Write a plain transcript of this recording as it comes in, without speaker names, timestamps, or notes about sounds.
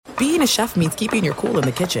being a chef means keeping your cool in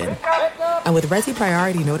the kitchen. And with Resi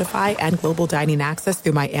Priority Notify and Global Dining Access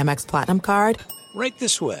through my Amex Platinum card, right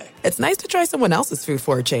this way. It's nice to try someone else's food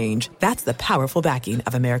for a change. That's the powerful backing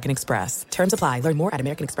of American Express. Terms apply. Learn more at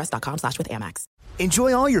americanexpress.com/withAmex.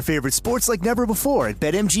 Enjoy all your favorite sports like never before at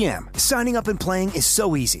BetMGM. Signing up and playing is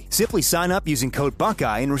so easy. Simply sign up using code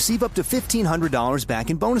Buckeye and receive up to $1,500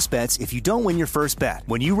 back in bonus bets if you don't win your first bet.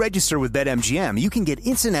 When you register with BetMGM, you can get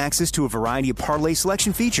instant access to a variety of parlay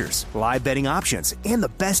selection features, live betting options, and the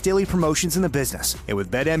best daily promotions in the business. And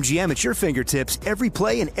with BetMGM at your fingertips, every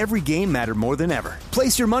play and every game matter more than ever.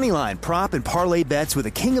 Place your moneyline, prop, and parlay bets with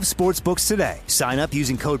the king of sportsbooks today. Sign up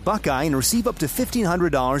using code Buckeye and receive up to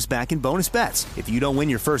 $1,500 back in bonus bets if you don't win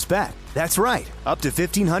your first bet. That's right, up to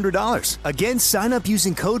 $1,500. Again, sign up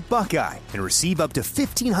using code Buckeye and receive up to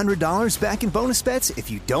 $1,500 back in bonus bets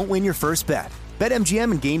if you don't win your first bet.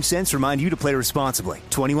 BetMGM and GameSense remind you to play responsibly.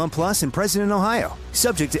 21 plus and present in Ohio.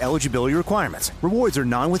 Subject to eligibility requirements. Rewards are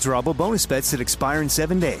non-withdrawable bonus bets that expire in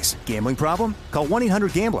 7 days. Gambling problem? Call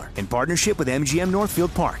 1-800-GAMBLER in partnership with MGM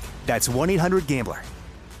Northfield Park. That's 1-800-GAMBLER.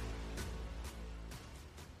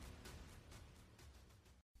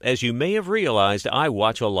 As you may have realized, I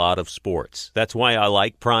watch a lot of sports. That's why I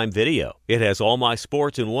like Prime Video. It has all my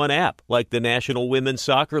sports in one app, like the National Women's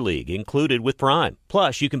Soccer League, included with Prime.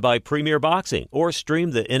 Plus, you can buy Premier Boxing or stream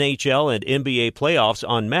the NHL and NBA playoffs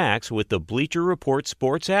on Max with the Bleacher Report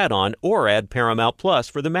Sports add-on, or add Paramount Plus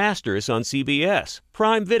for the Masters on CBS.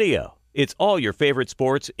 Prime Video. It's all your favorite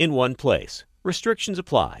sports in one place. Restrictions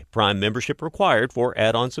apply. Prime membership required for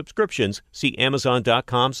add-on subscriptions. See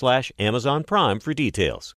Amazon.com/Amazon Prime for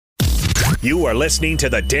details. You are listening to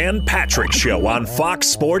the Dan Patrick Show on Fox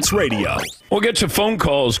Sports Radio. We'll get to phone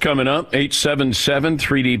calls coming up.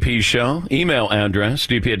 877-3DP-SHOW. Email address,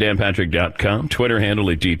 dp@danpatrick.com. Twitter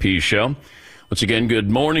handle @DP-SHOW. Once again, good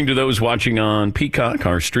morning to those watching on Peacock,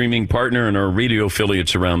 our streaming partner, and our radio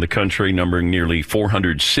affiliates around the country, numbering nearly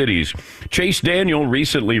 400 cities. Chase Daniel,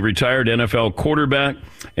 recently retired NFL quarterback,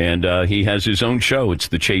 and he has his own show. It's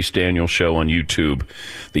the Chase Daniel Show on YouTube,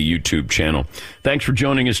 the YouTube channel. Thanks for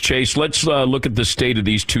joining us, Chase. Let's look at the state of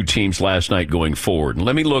these two teams last night going forward. And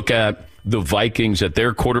let me look at the Vikings at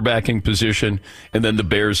their quarterbacking position, and then the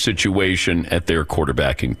Bears situation at their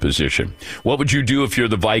quarterbacking position. What would you do if you're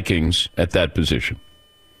the Vikings at that position?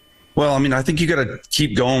 Well, I mean, I think you got to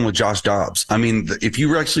keep going with Josh Dobbs. I mean, if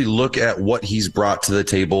you actually look at what he's brought to the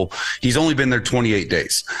table, he's only been there 28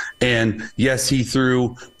 days. And yes, he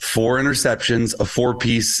threw 4 interceptions, a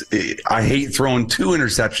 4-piece. I hate throwing 2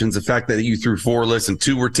 interceptions. The fact that you threw 4, listen,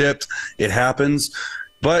 2 were tipped. It happens.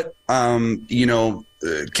 But,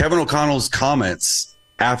 Kevin O'Connell's comments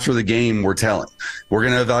after the game were telling. We're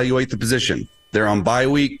going to evaluate the position. They're on bye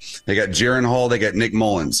week. They got Jaren Hall. They got Nick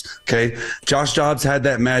Mullins. Okay. Josh Dobbs had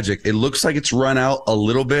that magic. It looks like it's run out a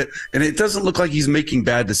little bit, and it doesn't look like he's making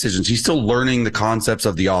bad decisions. He's still learning the concepts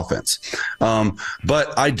of the offense.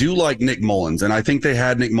 But I do like Nick Mullins, and I think they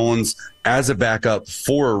had Nick Mullins as a backup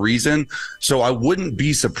for a reason. So I wouldn't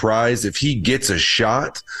be surprised if he gets a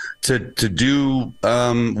shot to do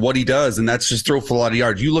what he does, and that's just throw for a lot of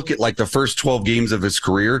yards. You look at like the first 12 games of his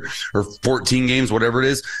career, or 14 games, whatever it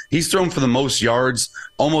is, he's thrown for the most yards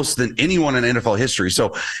almost than anyone in NFL history.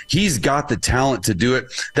 So he's got the talent to do it.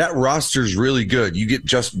 That roster's really good. You get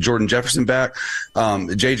just Jordan Jefferson back,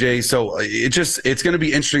 JJ. So it's going to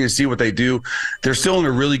be interesting to see what they do. They're still in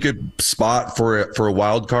a really good spot for a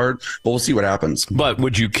wild card, but we'll see what happens. But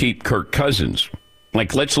would you keep Kirk Cousins?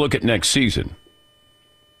 Like, let's look at next season.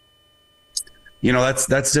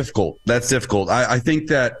 That's difficult. That's difficult. I think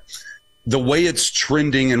that the way it's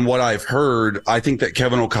trending and what I've heard, I think that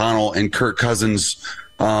Kevin O'Connell and Kirk Cousins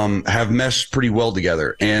have meshed pretty well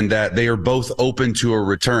together, and that they are both open to a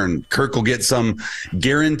return. Kirk will get some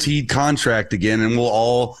guaranteed contract again, and we'll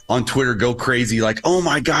all on Twitter go crazy like, oh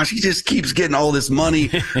my gosh, he just keeps getting all this money.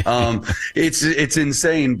 It's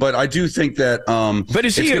insane. But I do think that but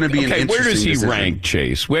is it's going to be an interesting where does he decision. rank,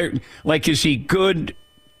 Chase? Is he good,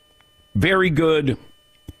 very good,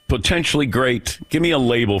 potentially great? Give me a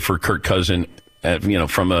label for Kirk Cousins,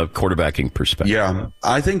 from a quarterbacking perspective. Yeah,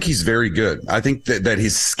 I think he's very good. I think that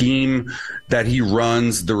his scheme that he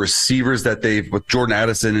runs, the receivers that they've, with Jordan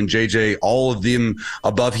Addison and JJ, all of them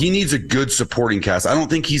above, he needs a good supporting cast. I don't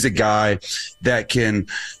think he's a guy that can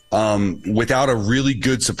without a really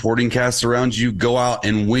good supporting cast around you, go out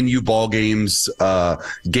and win you ball games,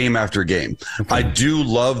 game after game. Okay. I do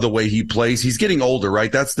love the way he plays. He's getting older,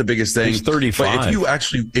 right? That's the biggest thing. He's 35.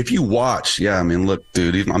 But if you watch, yeah, I mean, look,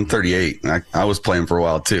 dude, I'm 38. I was playing for a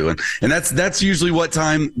while too. And that's usually what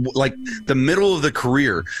time, like the middle of the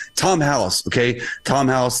career. Tom House, okay? Tom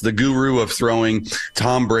House, the guru of throwing,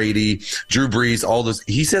 Tom Brady, Drew Brees, all this.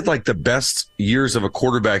 He said like the best years of a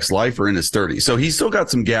quarterback's life are in his 30s. So he's still got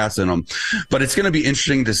some gas in him, but it's going to be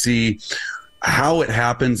interesting to see how it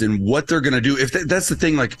happens and what they're going to do. If that's the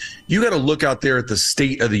thing, like you got to look out there at the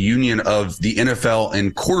state of the union of the NFL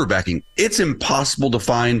and quarterbacking. It's impossible to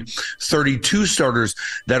find 32 starters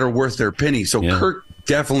that are worth their penny. So yeah. Kirk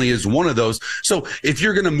definitely is one of those. So if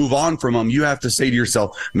you're going to move on from them, you have to say to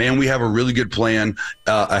yourself, man, we have a really good plan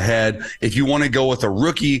ahead. If you want to go with a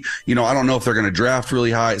rookie, I don't know if they're going to draft really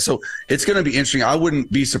high. So it's going to be interesting. I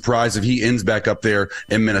wouldn't be surprised if he ends back up there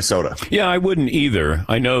in Minnesota. Yeah, I wouldn't either.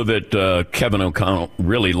 I know that Kevin O'Connell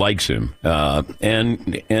really likes him. But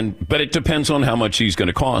it depends on how much he's going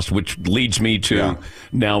to cost, which leads me to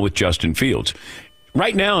now with Justin Fields.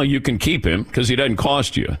 Right now, you can keep him because he doesn't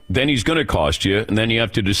cost you. Then he's going to cost you, and then you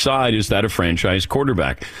have to decide, is that a franchise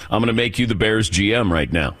quarterback? I'm going to make you the Bears GM right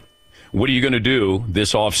now. What are you going to do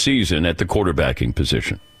this offseason at the quarterbacking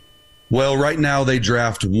position? Well, right now they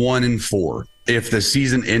draft 1 and 4 if the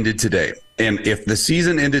season ended today. And if the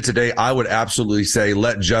season ended today, I would absolutely say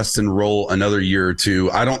let Justin roll another year or two.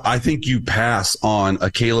 I think you pass on a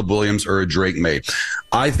Caleb Williams or a Drake May.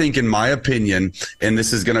 I think, in my opinion, and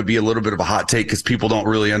this is going to be a little bit of a hot take because people don't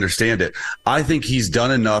really understand it, I think he's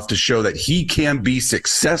done enough to show that he can be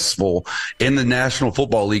successful in the National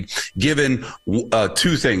Football League, given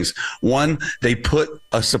two things. One, they put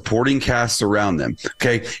a supporting cast around them.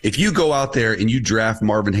 Okay. If you go out there and you draft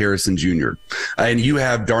Marvin Harrison Jr. and you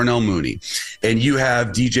have Darnell Mooney and you have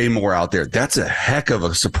DJ Moore out there, that's a heck of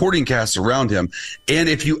a supporting cast around him. And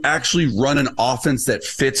if you actually run an offense that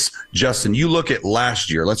fits Justin, you look at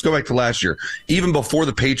last year. Let's go back to last year. Even before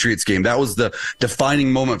the Patriots game, that was the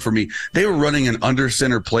defining moment for me. They were running an under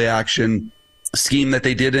center play action scheme that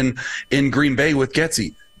they did in Green Bay with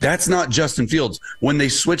Getsy. That's not Justin Fields. When they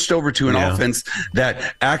switched over to an offense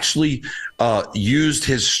that actually used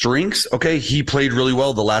his strengths, okay, he played really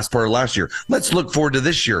well the last part of last year. Let's look forward to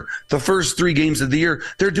this year. The first 3 games of the year,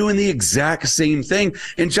 they're doing the exact same thing,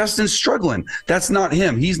 and Justin's struggling. That's not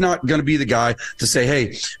him. He's not going to be the guy to say,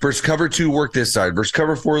 hey, versus cover 2, work this side. Versus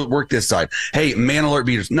cover 4, work this side. Hey, man alert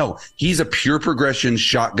beaters. No, he's a pure progression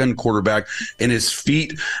shotgun quarterback, and his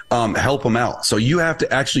feet help him out. So you have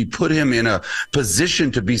to actually put him in a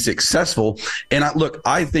position to be successful. And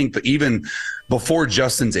I think that even before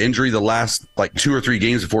Justin's injury, the last 2 or 3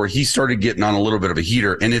 games before, he started getting on a little bit of a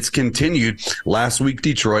heater, and it's continued. Last week,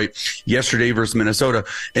 Detroit, yesterday versus Minnesota.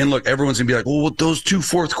 And look, everyone's gonna be like, well, those 2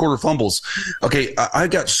 fourth quarter fumbles. Okay.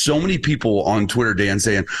 I've got so many people on Twitter, Dan,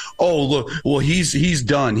 saying, oh, look, well, he's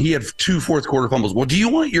done. He had 2 fourth quarter fumbles. Well, do you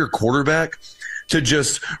want your quarterback to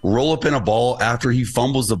just roll up in a ball after he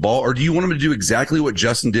fumbles the ball? Or do you want him to do exactly what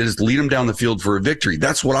Justin did, is lead him down the field for a victory?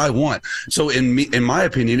 That's what I want. So in my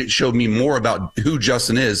opinion, it showed me more about who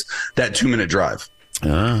Justin is, that 2-minute drive. All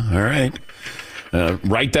right.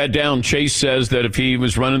 Write that down. Chase says that if he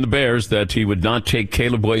was running the Bears, that he would not take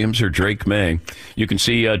Caleb Williams or Drake May. You can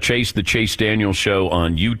see Chase, the Chase Daniel Show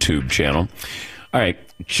on YouTube channel. All right.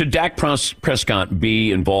 Should Dak Prescott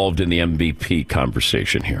be involved in the MVP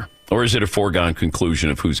conversation here? Or is it a foregone conclusion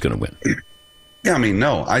of who's going to win? Yeah, I mean,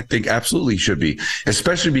 no, I think absolutely should be,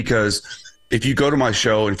 especially because if you go to my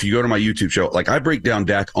show and if you go to my YouTube show, I break down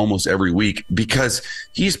Dak almost every week because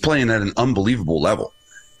he's playing at an unbelievable level.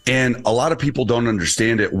 And a lot of people don't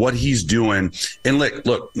understand it, what he's doing. And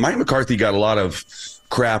look, Mike McCarthy got a lot of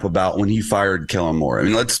crap about when he fired Kellen Moore. I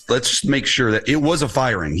mean, let's just make sure that it was a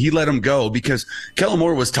firing. He let him go because Kellen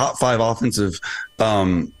Moore was top 5 offensive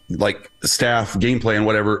staff, game plan,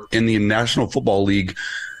 whatever, in the National Football League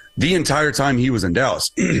the entire time he was in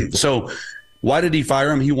Dallas. So why did he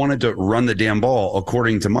fire him? He wanted to run the damn ball,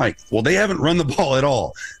 according to Mike. Well, they haven't run the ball at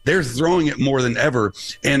all. They're throwing it more than ever.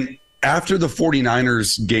 And after the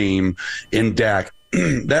 49ers game in Dak,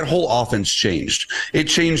 that whole offense changed. It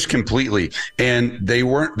changed completely, and they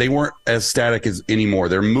weren't as static as anymore.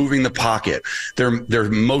 They're moving the pocket. They're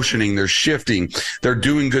motioning. They're shifting. They're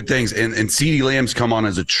doing good things. And CeeDee Lamb's come on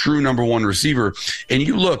as a true number 1 receiver. And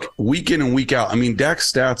you look week in and week out. I mean, Dak's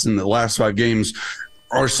stats in the last 5 games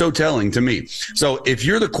are so telling to me. So if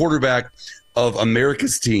you're the quarterback of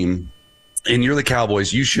America's team, and you're the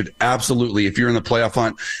Cowboys, you should absolutely, if you're in the playoff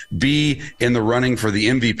hunt, be in the running for the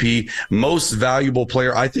MVP, most valuable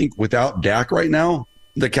player. I think without Dak right now,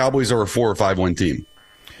 the Cowboys are a 4 or 5 win team.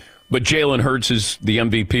 But Jalen Hurts is the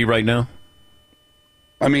MVP right now?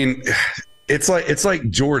 I mean, it's like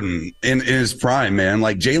Jordan in his prime, man.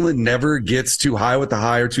 Like Jalen never gets too high with the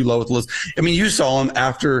high or too low with the lows. I mean, you saw him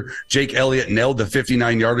after Jake Elliott nailed the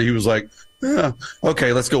 59-yarder. He was like, yeah,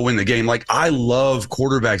 okay, let's go win the game. Like, I love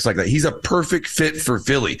quarterbacks like that. He's a perfect fit for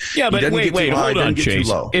Philly. Yeah, but wait, hold on,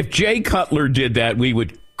 Chase. If Jay Cutler did that, we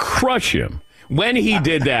would crush him. When he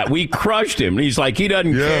did that, we crushed him. He's like, he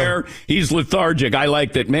doesn't care. He's lethargic. I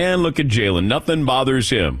like that. Man, look at Jalen. Nothing bothers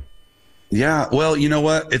him. Yeah, well, you know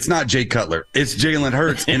what? It's not Jay Cutler. It's Jalen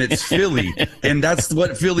Hurts, and it's Philly. And that's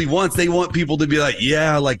what Philly wants. They want people to be like,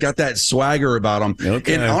 yeah, like got that swagger about them.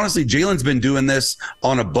 Okay. And honestly, Jalen's been doing this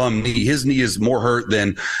on a bum knee. His knee is more hurt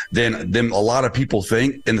than a lot of people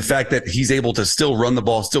think. And the fact that he's able to still run the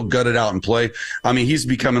ball, still gut it out and play. I mean, he's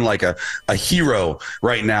becoming like a hero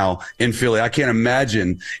right now in Philly. I can't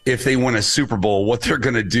imagine if they win a Super Bowl, what they're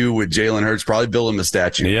going to do with Jalen Hurts, probably build him a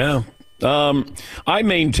statue. Yeah. I've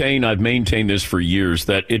maintained this for years,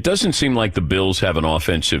 that it doesn't seem like the Bills have an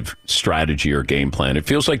offensive strategy or game plan. It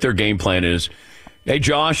feels like their game plan is, hey,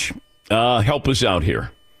 Josh, help us out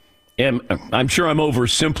here. And I'm sure I'm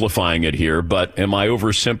oversimplifying it here, but am I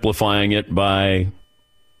oversimplifying it by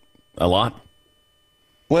a lot?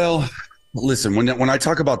 Well, listen, when I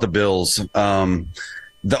talk about the Bills,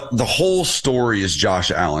 the whole story is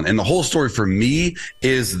Josh Allen. And the whole story for me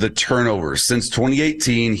is the turnovers. Since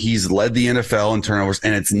 2018, he's led the NFL in turnovers,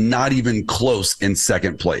 and it's not even close in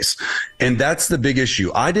second place. And that's the big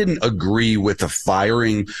issue. I didn't agree with the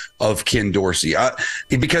firing of Ken Dorsey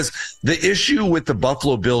because the issue with the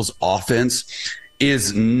Buffalo Bills offense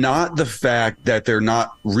is not the fact that they're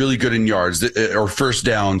not really good in yards or first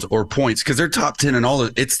downs or points, because they're top 10 and all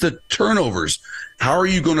that. It's the turnovers. How are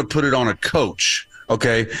you going to put it on a coach?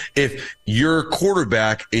 Okay, if your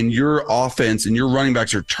quarterback and your offense and your running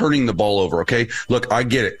backs are turning the ball over, okay? Look, I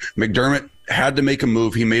get it. McDermott had to make a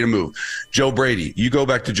move. He made a move. Joe Brady, you go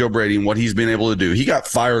back to Joe Brady and what he's been able to do. He got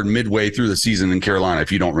fired midway through the season in Carolina,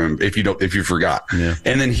 if you don't remember, if you forgot. Yeah.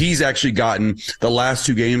 And then he's actually gotten the last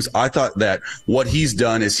two games. I thought that what he's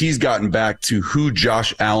done is he's gotten back to who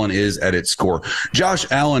Josh Allen is at its core. Josh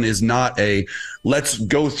Allen is not a let's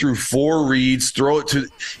go through four reads, throw it to.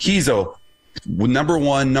 He's a number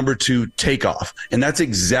one, number two, takeoff. And that's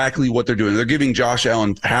exactly what they're doing. They're giving Josh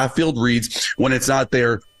Allen half-field reads. When it's not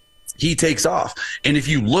there, he takes off. And if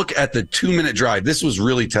you look at the 2-minute drive, this was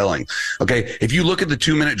really telling. Okay, if you look at the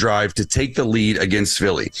 2-minute drive to take the lead against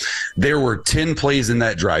Philly, there were 10 plays in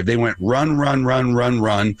that drive. They went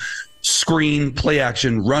run, screen, play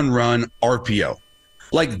action, run, RPO.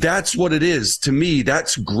 Like, that's what it is. To me,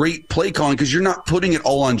 that's great play calling, because you're not putting it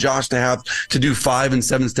all on Josh to have to do 5- and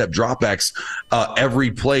 7-step dropbacks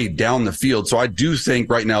every play down the field. So I do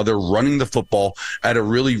think right now they're running the football at a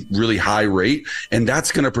really, really high rate, and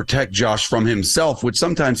that's going to protect Josh from himself, which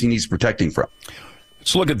sometimes he needs protecting from.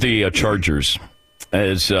 Let's look at the Chargers.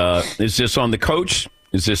 Is this on the coach?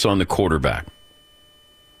 Is this on the quarterback?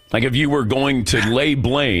 Like, if you were going to lay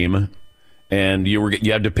blame and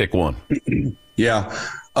you had to pick one. Yeah.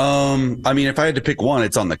 I mean, if I had to pick one,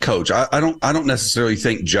 it's on the coach. I don't necessarily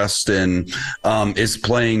think Justin is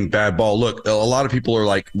playing bad ball. Look, a lot of people are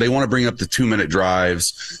like, they want to bring up the 2-minute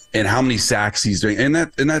drives and how many sacks he's doing. And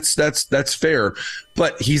that's fair.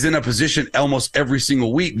 But he's in a position almost every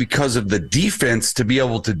single week because of the defense to be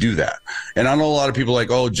able to do that. And I know a lot of people are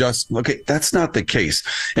like, oh, okay, that's not the case.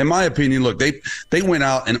 In my opinion, look, they went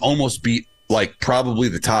out and almost beat like probably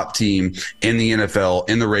the top team in the NFL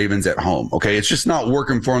in the Ravens at home. Okay. It's just not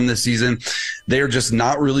working for them this season. They're just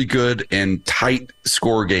not really good in tight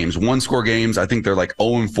score games, 1-score games. I think they're like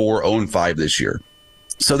 0-4, 0-5 this year.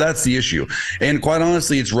 So that's the issue. And quite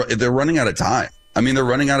honestly, they're running out of time. I mean, they're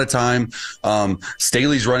running out of time.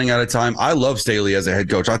 Staley's running out of time. I love Staley as a head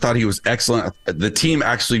coach. I thought he was excellent. The team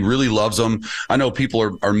actually really loves him. I know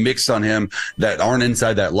people are mixed on him that aren't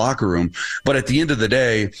inside that locker room. But at the end of the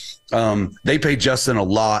day, they paid Justin a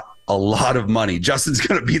lot of money. Justin's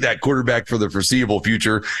going to be that quarterback for the foreseeable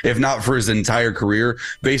future, if not for his entire career,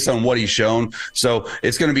 based on what he's shown. So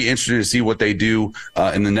it's going to be interesting to see what they do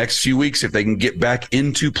in the next few weeks, if they can get back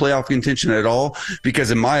into playoff contention at all. Because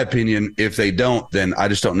in my opinion, if they don't, then I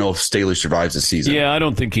just don't know if Staley survives the season. Yeah, I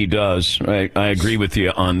don't think he does. I agree with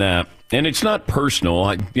you on that. And it's not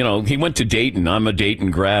personal. He went to Dayton. I'm a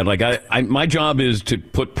Dayton grad. Like my job is to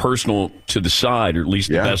put personal to the side, or at least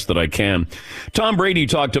the best that I can. Tom Brady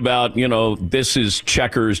talked about, this is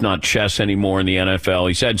checkers, not chess anymore in the NFL.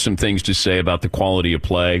 He's had some things to say about the quality of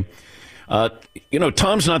play.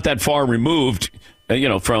 Tom's not that far removed,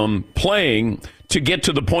 from playing to get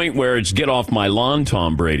to the point where it's get off my lawn,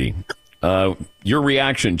 Tom Brady. Your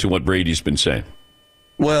reaction to what Brady's been saying?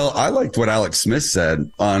 Well, I liked what Alex Smith said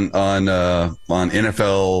on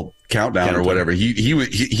NFL Countdown or whatever.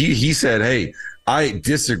 He said, "Hey, I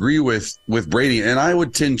disagree with Brady," and I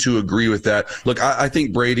would tend to agree with that. Look, I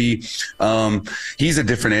think Brady, he's a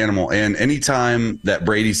different animal, and anytime that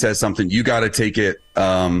Brady says something, you got to take it.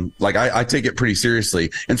 I take it pretty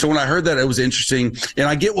seriously. And so when I heard that, it was interesting, and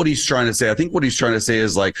I get what he's trying to say. I think what he's trying to say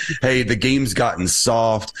is like, hey, the game's gotten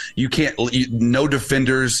soft. No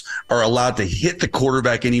defenders are allowed to hit the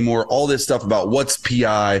quarterback anymore. All this stuff about what's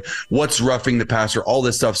PI, what's roughing the passer, all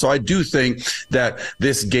this stuff. So I do think that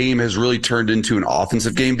this game has really turned into an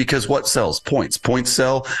offensive game because what sells? Points. Points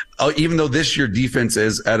sell. Even though this year defense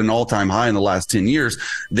is at an all-time high in the last 10 years,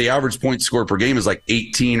 the average point scored per game is like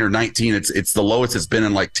 18 or 19. It's the lowest it's been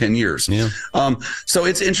in like 10 years. Yeah. So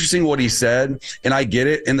it's interesting what he said, and I get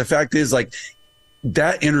it. And the fact is, like,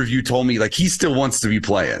 that interview told me, like, he still wants to be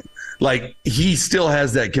playing. Like, he still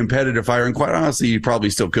has that competitive fire, and quite honestly, he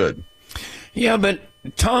probably still could. Yeah, but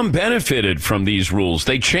Tom benefited from these rules.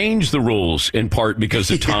 They changed the rules in part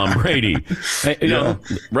because of Tom Brady. You know,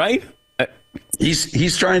 right?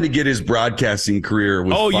 He's trying to get his broadcasting career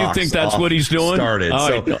with Fox you think that's what he's doing? Started.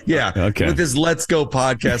 Okay. With his Let's Go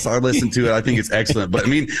podcast, I listen to it. I think it's excellent. But I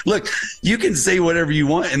mean, look, you can say whatever you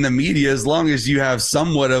want in the media as long as you have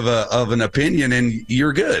somewhat of an opinion and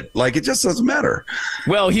you're good. Like, it just doesn't matter.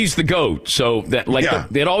 Well, he's the GOAT, so that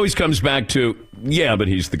it always comes back to but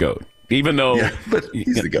he's the GOAT. Even though, but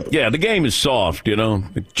he's the GOAT. Yeah, the game is soft. You know,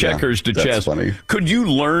 checkers to chess. Funny. Could you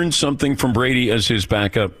learn something from Brady as his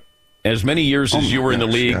backup? As many years as you were in the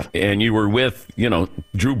league and you were with,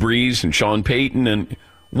 Drew Brees and Sean Payton, and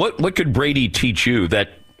what could Brady teach you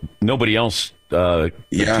that nobody else could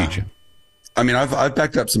teach you? I mean, I've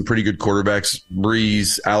backed up some pretty good quarterbacks,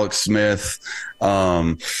 Brees, Alex Smith,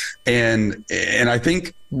 and I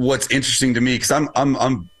think what's interesting to me, because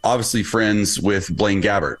I'm obviously friends with Blaine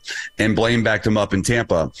Gabbert, and Blaine backed him up in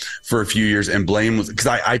Tampa for a few years, and Blaine was, because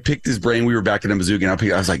I picked his brain. We were backing up Mizzouga,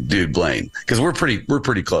 and I was like, dude, Blaine, because we're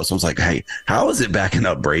pretty close. I was like, hey, how is it backing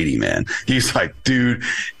up Brady, man? He's like, dude,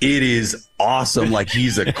 it is awesome. Like,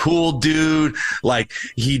 he's a cool dude. Like,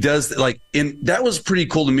 he does, like, and that was pretty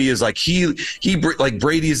cool to me, is like he like,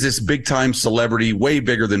 Brady is this big time celebrity, way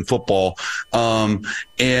bigger than football.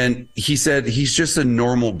 And he said he's just a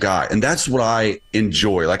normal guy, and that's what I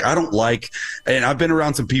enjoy. Like, I don't like, and I've been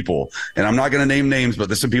around some people, and I'm not going to name names, but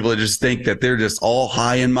there's some people that just think that they're just all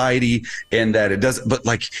high and mighty, and that it doesn't. But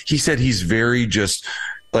like he said, he's very just.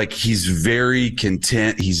 Like, he's very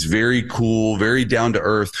content. He's very cool, very down to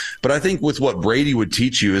earth. But I think with what Brady would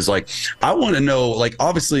teach you is, like, I want to know, like,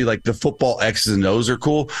 obviously, like, the football X's and O's are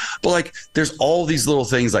cool, but like, there's all these little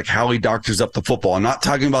things, like how he doctors up the football. I'm not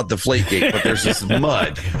talking about Deflategate, but there's this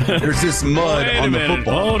mud. There's this mud on the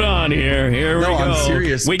football. Hold on here. We go. I'm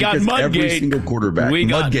serious. We got Mudgate. Every single quarterback.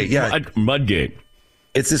 Mudgate, yeah. Mudgate.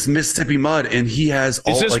 It's this Mississippi mud, and he has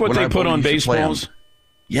all. Is this like, what they put on baseballs?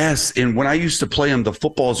 Yes, and when I used to play them, the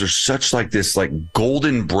footballs are such like this like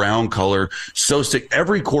golden brown color, so sick.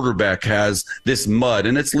 Every quarterback has this mud,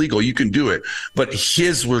 and it's legal. You can do it. But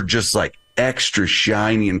his were just like extra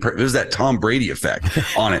shiny, and it was that Tom Brady effect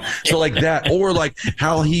on it. So like that, or like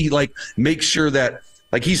how he like makes sure that,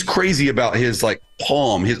 like, he's crazy about his like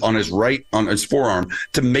palm, on his forearm,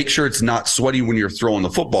 to make sure it's not sweaty when you're throwing the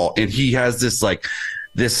football. And he has this like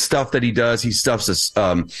this stuff that he does. He stuffs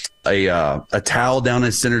a towel down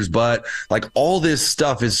his center's butt. Like, all this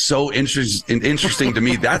stuff is so interesting to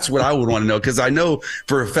me. That's what I would want to know, because I know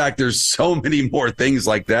for a fact there's so many more things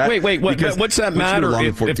like that. Wait, what's that matter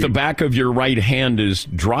if the back of your right hand is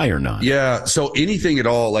dry or not? Yeah, so anything at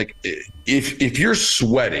all, like if you're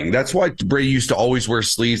sweating, that's why Brady used to always wear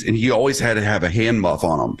sleeves, and he always had to have a hand muff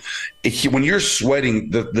on him. When you're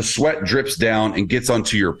sweating, the sweat drips down and gets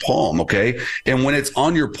onto your palm, okay? And when it's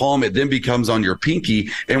on your palm, it then becomes on your pinky,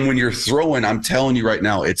 and when you're throwing, I'm telling you right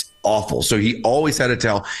now, it's awful. So he always had a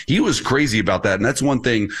towel. He was crazy about that. And that's one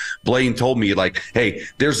thing Blaine told me, like, hey,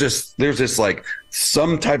 there's this like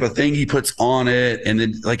some type of thing he puts on it. And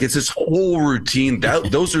then like, it's this whole routine.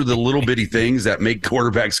 Those are the little bitty things that make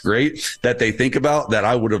quarterbacks great, that they think about, that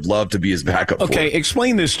I would have loved to be his backup. Okay. For.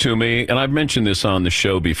 Explain this to me. And I've mentioned this on the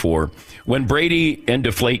show before. When Brady and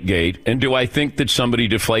Deflategate, and do I think that somebody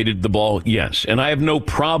deflated the ball? Yes. And I have no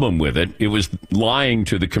problem with it. It was lying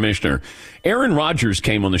to the commissioner. Aaron Rodgers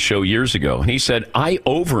came on the show years ago, and he said, I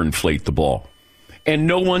overinflate the ball. And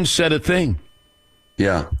no one said a thing.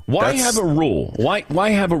 Yeah. Why have a rule? Why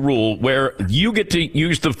have a rule where you get to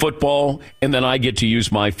use the football and then I get to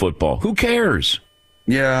use my football? Who cares?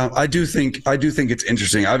 Yeah, I do think it's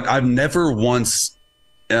interesting. I've never once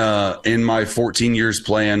in my 14 years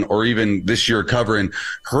playing, or even this year covering,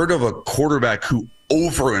 heard of a quarterback who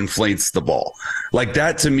overinflates the ball. Like,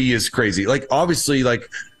 that to me is crazy. Like, obviously, like,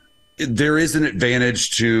 there is an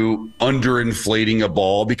advantage to underinflating a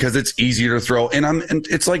ball because it's easier to throw. And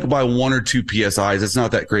it's like by 1 or 2 PSIs. It's not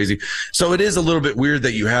that crazy. So it is a little bit weird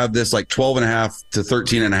that you have this like 12.5 to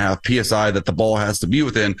 13.5 PSI that the ball has to be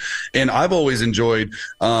within. And I've always enjoyed,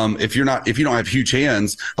 if you don't have huge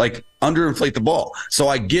hands, like, underinflate the ball. So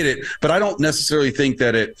I get it, but I don't necessarily think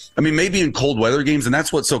that maybe in cold weather games, and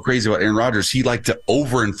that's what's so crazy about Aaron Rodgers, he liked to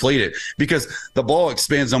overinflate it because the ball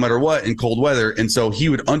expands no matter what in cold weather. And so he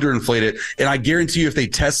would underinflate it. And I guarantee you, if they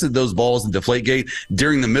tested those balls in Deflategate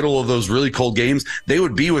during the middle of those really cold games, they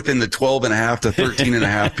would be within the 12.5 to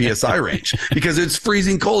 13.5 PSI range because it's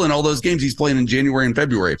freezing cold in all those games he's playing in January and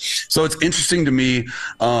February. So it's interesting to me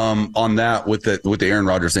on that with the Aaron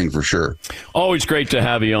Rodgers thing for sure. Always great to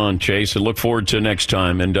have you on, Chase. I look forward to next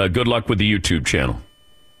time, and good luck with the YouTube channel.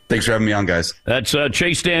 Thanks for having me on, guys. That's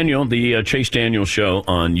Chase Daniel, the Chase Daniel Show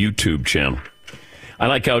on YouTube channel. I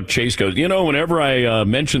like how Chase goes, whenever I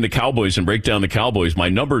mention the Cowboys and break down the Cowboys, my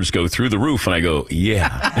numbers go through the roof, and I go,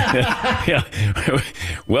 yeah. Yeah.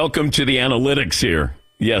 Welcome to the analytics here.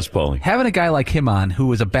 Yes, Paulie. Having a guy like him on who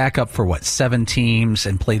was a backup for, 7 teams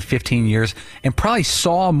and played 15 years and probably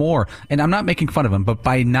saw more, and I'm not making fun of him, but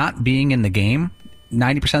by not being in the game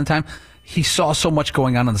 90% of the time, he saw so much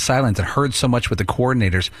going on the sidelines and heard so much with the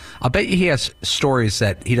coordinators. I'll bet you he has stories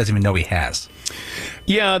that he doesn't even know he has.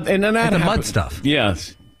 Yeah, and then that the mud stuff.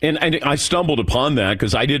 Yes. And I stumbled upon that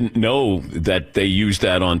because I didn't know that they use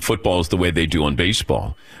that on footballs the way they do on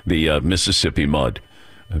baseball, the Mississippi mud.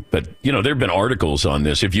 But, there have been articles on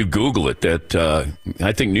this. If you Google it, that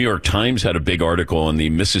I think New York Times had a big article on the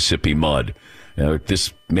Mississippi mud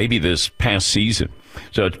this past season.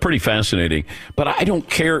 So it's pretty fascinating. But I don't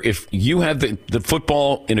care if you have the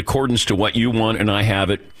football in accordance to what you want and I have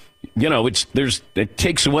it. It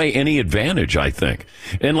takes away any advantage, I think.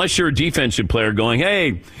 Unless you're a defensive player going,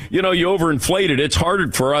 hey, you overinflated. It's harder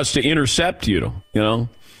for us to intercept you,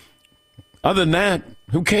 Other than that,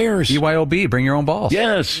 who cares? BYOB, bring your own balls.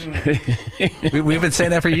 Yes. We've been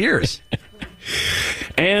saying that for years.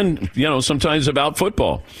 And, sometimes about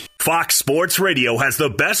football. Fox Sports Radio has the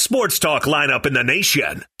best sports talk lineup in the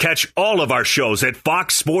nation. Catch all of our shows at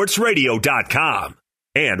foxsportsradio.com.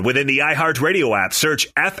 And within the iHeartRadio app,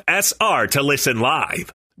 search FSR to listen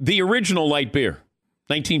live. The original light beer,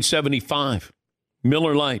 1975.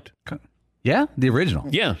 Miller Lite. Yeah, the original.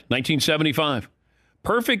 Yeah, 1975.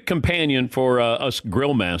 Perfect companion for us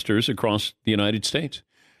grill masters across the United States.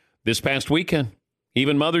 This past weekend,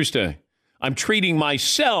 even Mother's Day, I'm treating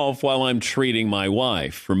myself while I'm treating my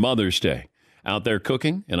wife for Mother's Day. Out there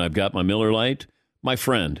cooking, and I've got my Miller Lite, my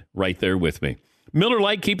friend, right there with me. Miller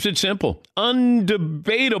Lite keeps it simple.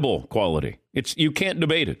 Undebatable quality. You can't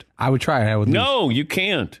debate it. I would try it. No, you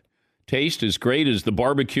can't. Taste as great as the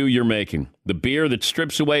barbecue you're making. The beer that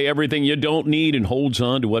strips away everything you don't need and holds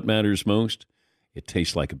on to what matters most. It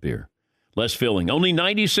tastes like a beer. Less filling. Only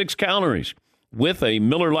 96 calories. With a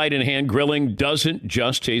Miller Lite in hand, grilling doesn't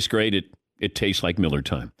just taste great. It tastes like Miller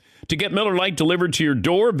time. To get Miller Lite delivered to your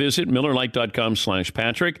door, visit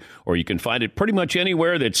MillerLite.com/Patrick, or you can find it pretty much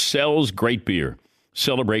anywhere that sells great beer.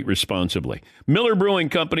 Celebrate responsibly. Miller Brewing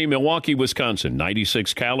Company, Milwaukee, Wisconsin.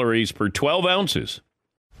 96 calories per 12 ounces.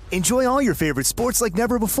 Enjoy all your favorite sports like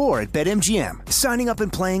never before at BetMGM. Signing up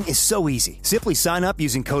and playing is so easy. Simply sign up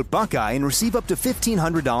using code Buckeye and receive up to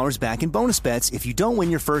 $1,500 back in bonus bets if you don't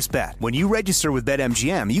win your first bet. When you register with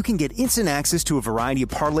BetMGM, you can get instant access to a variety of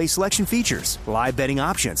parlay selection features, live betting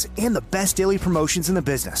options, and the best daily promotions in the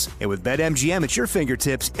business. And with BetMGM at your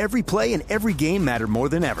fingertips, every play and every game matter more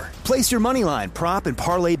than ever. Place your moneyline, prop, and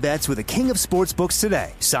parlay bets with the king of sportsbooks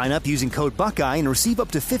today. Sign up using code Buckeye and receive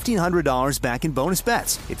up to $1,500 back in bonus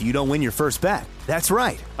bets if you don't win your first bet. That's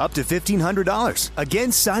right, up to $1,500.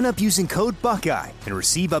 Again, sign up using code Buckeye and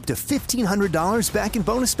receive up to $1,500 back in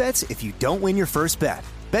bonus bets if you don't win your first bet.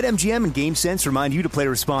 BetMGM and GameSense remind you to play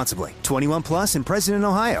responsibly. 21 plus and present in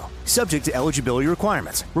Ohio. Subject to eligibility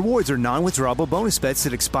requirements. Rewards are non-withdrawable bonus bets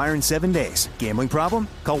that expire in 7 days. Gambling problem?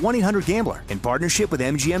 Call 1-800-GAMBLER in partnership with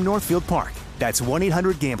MGM Northfield Park. That's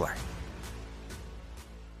 1-800-GAMBLER.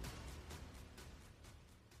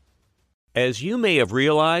 As you may have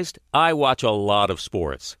realized, I watch a lot of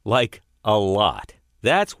sports. Like, a lot.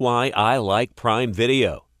 That's why I like Prime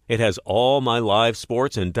Video. It has all my live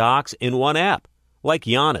sports and docs in one app. Like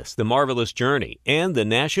Giannis, The Marvelous Journey, and the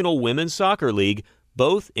National Women's Soccer League,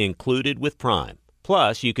 both included with Prime.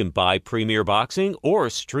 Plus, you can buy Premier Boxing or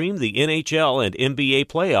stream the NHL and NBA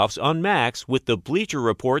playoffs on Max with the Bleacher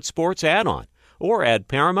Report Sports add-on, or add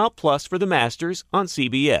Paramount Plus for the Masters on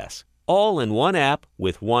CBS. All in one app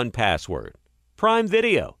with one password. Prime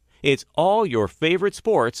Video. It's all your favorite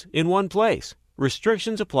sports in one place.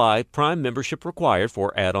 Restrictions apply. Prime membership required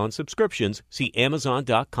for add-on subscriptions. See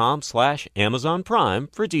Amazon.com/Amazon Prime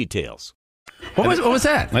for details. What was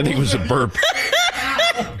that? I think it was a burp.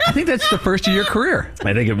 I think that's the first of your career.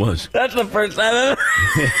 I think it was. That's the first time ever.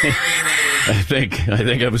 I think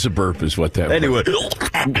it was a burp is what that was. Anyway.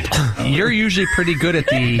 You're usually pretty good at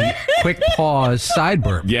the quick pause side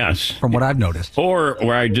burp. Yes. From what I've noticed. Or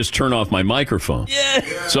where I just turn off my microphone. Yeah.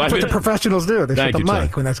 So That's what the professionals do. They shut the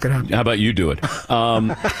mic when that's going to happen. How about you do it?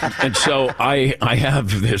 And so I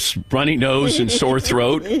have this runny nose and sore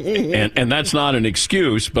throat, and that's not an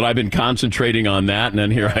excuse, but I've been concentrating on that, and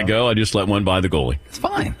then here I go. I just let one by the goalie. It's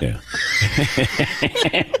fine. Yeah.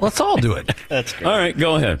 Let's all do it. That's great. All right,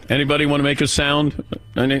 go ahead. Anybody want to make a sound?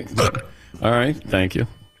 All right, thank you.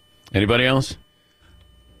 Anybody else?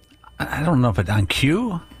 I don't know if it's on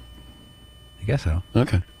cue. I guess so.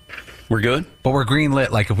 Okay. We're good? But we're green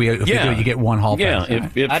lit. Like if we do it, you get one hall pass.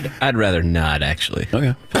 Yeah. I'd rather not, actually.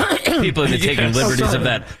 Okay. People have been taking liberties of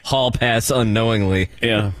that hall pass unknowingly.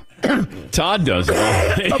 Yeah. Todd does it.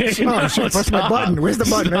 Oh, shit. What's my button? Where's the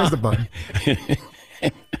button? There's the button.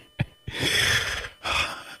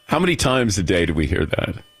 How many times a day do we hear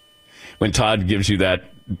that? When Todd gives you that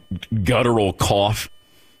guttural cough,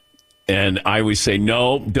 and I always say,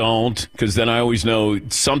 no, don't, because then I always know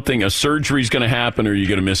a surgery's going to happen or you're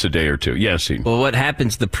going to miss a day or two. Yes, Ian. Well, what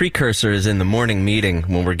happens, the precursor is in the morning meeting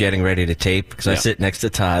when we're getting ready to tape, because I sit next to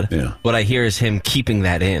Todd. Yeah. What I hear is him keeping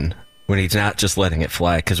that in when he's not just letting it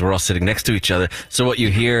fly, because we're all sitting next to each other. So what you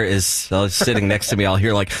hear is, sitting next to me, I'll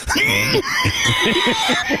hear like...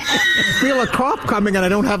 feel a cough coming and I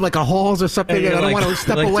don't have like a halls or something and I don't want to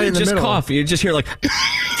step away in the middle. Just cough. You just hear like...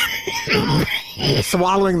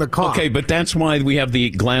 swallowing the cough. Okay, but that's why we have the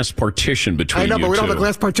glass partition between you I know, but we don't have two. the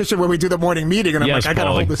glass partition when we do the morning meeting, and I'm Yes, like, I gotta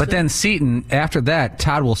Paulie. hold this. But then Seton, after that,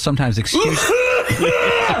 Todd will sometimes excuse.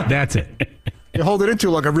 That's it. You hold it into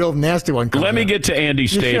like a real nasty one. Let me get to Andy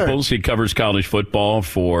Staples. He covers college football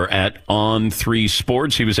for On3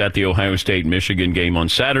 Sports. He was at the Ohio State-Michigan game on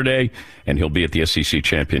Saturday, and he'll be at the SEC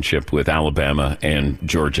Championship with Alabama and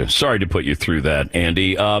Georgia. Sorry to put you through that,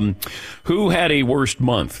 Andy. Who had a worst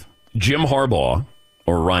month, Jim Harbaugh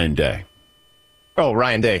or Ryan Day? Oh,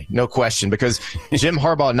 Ryan Day, no question, because Jim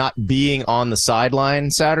Harbaugh not being on the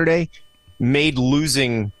sideline Saturday made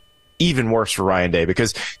losing even worse for Ryan Day,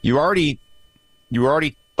 because you were already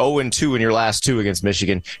 0-2 in your last two against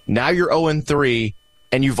Michigan. Now you're 0-3,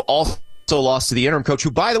 and you've also lost to the interim coach,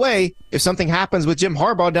 who, by the way, if something happens with Jim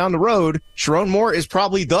Harbaugh down the road, Sharon Moore is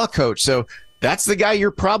probably the coach. So that's the guy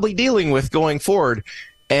you're probably dealing with going forward.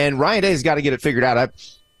 And Ryan Day's got to get it figured out.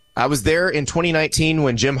 I was there in 2019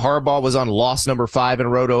 when Jim Harbaugh was on loss number 5 in a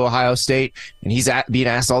row to Ohio State, and he's being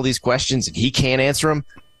asked all these questions, and he can't answer them.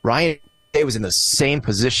 Ryan Day was in the same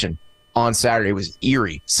position on Saturday. It was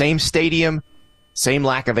eerie. Same stadium, same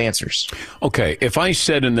lack of answers. Okay, if I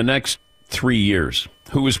said in the next 3 years,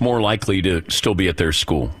 who is more likely to still be at their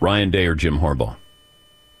school, Ryan Day or Jim Harbaugh?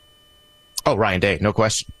 Oh, Ryan Day, no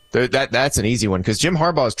question. That's an easy one, because Jim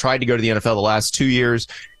Harbaugh has tried to go to the NFL the last 2 years.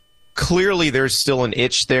 Clearly, there's still an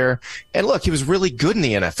itch there. And look, he was really good in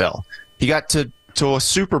the NFL. He got to a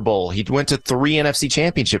Super Bowl. He went to 3 NFC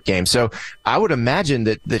championship games. So I would imagine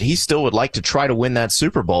that he still would like to try to win that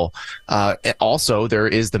Super Bowl. Also, there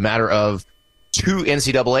is the matter of 2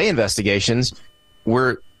 NCAA investigations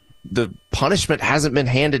where the punishment hasn't been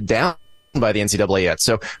handed down by the NCAA yet.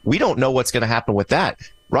 So we don't know what's going to happen with that.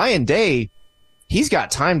 Ryan Day, he's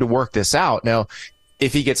got time to work this out. Now,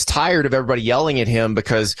 if he gets tired of everybody yelling at him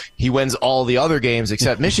because he wins all the other games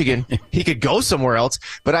except Michigan, he could go somewhere else.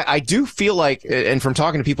 But I do feel like, and from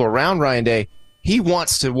talking to people around Ryan Day, he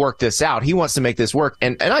wants to work this out. He wants to make this work.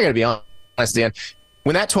 And I got to be honest, Dan,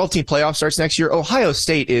 when that 12-team playoff starts next year, Ohio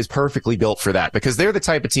State is perfectly built for that, because they're the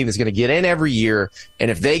type of team that's going to get in every year, and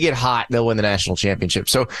if they get hot, they'll win the national championship.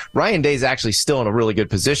 So Ryan Day's actually still in a really good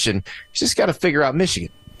position. He's just got to figure out Michigan.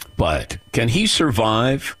 But can he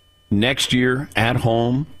survive next year at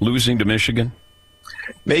home, losing to Michigan?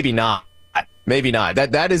 Maybe not. Maybe not.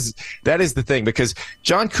 That is the thing, because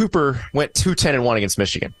John Cooper went 2-10-1 against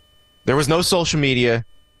Michigan. There was no social media.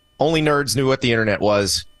 Only nerds knew what the internet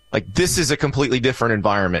was. Like, this is a completely different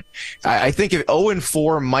environment. I think if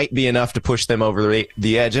 0-4 might be enough to push them over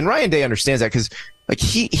the edge. And Ryan Day understands that, because like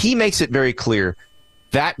he makes it very clear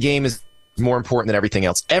that game is more important than everything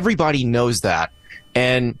else. Everybody knows that.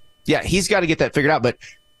 And yeah, he's got to get that figured out. But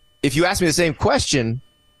if you ask me the same question,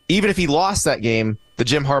 even if he lost that game, the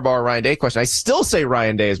Jim Harbaugh or Ryan Day question, I still say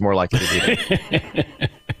Ryan Day is more likely to do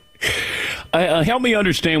that. Help me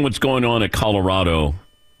understand what's going on at Colorado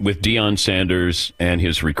with Deion Sanders and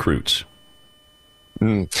his recruits.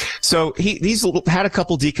 So he's had a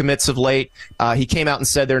couple decommits of late. He came out and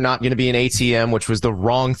said they're not going to be an ATM, which was the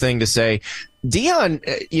wrong thing to say. Deion,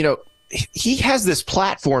 he has this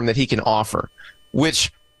platform that he can offer,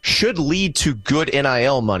 which should lead to good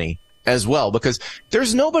NIL money as well, because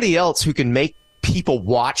there's nobody else who can make people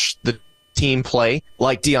watch the team play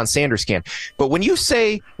like Deion Sanders can. But when you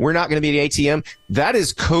say we're not going to be an ATM, that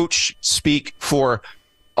is coach speak for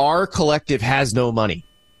our collective has no money.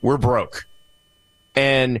 We're broke.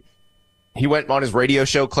 And he went on his radio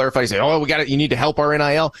show, clarified, he said, you need to help our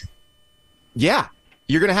NIL. Yeah,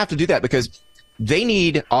 you're going to have to do that because they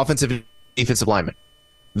need offensive and defensive linemen.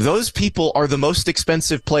 Those people are the most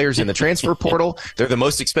expensive players in the transfer portal. They're the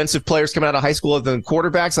most expensive players coming out of high school other than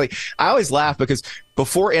quarterbacks. Like, I always laugh because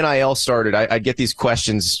before NIL started, I get these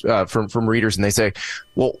questions from readers, and they say,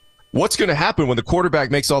 well, what's going to happen when the quarterback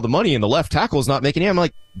makes all the money and the left tackle is not making it? I'm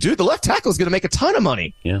like, dude, the left tackle is going to make a ton of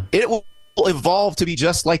money. Yeah. It will evolve to be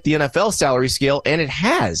just like the NFL salary scale, and it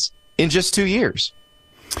has in just 2 years.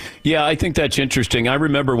 Yeah, I think that's interesting. I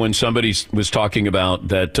remember when somebody was talking about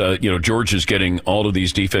that, Georgia's getting all of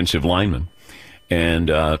these defensive linemen, and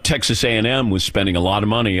Texas A&M was spending a lot of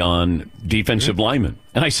money on defensive linemen.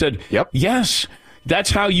 And I said, yes,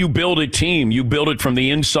 that's how you build a team. You build it from the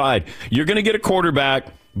inside. You're going to get a quarterback,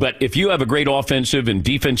 but if you have a great offensive and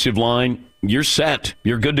defensive line, you're set.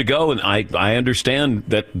 You're good to go. And I understand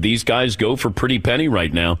that these guys go for pretty penny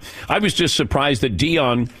right now. I was just surprised that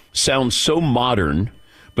Deion sounds so modern,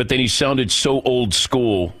 but then he sounded so old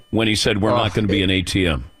school when he said we're not going to be an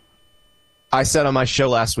ATM. I said on my show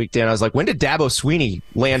last week, Dan, I was like, when did Dabo Sweeney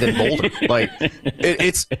land in Boulder?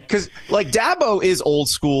 It's because Dabo is old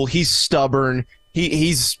school. He's stubborn.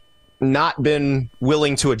 He's not been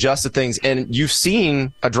willing to adjust to things. And you've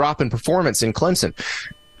seen a drop in performance in Clemson.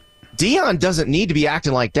 Deion doesn't need to be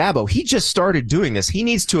acting like Dabo. He just started doing this. He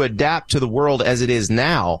needs to adapt to the world as it is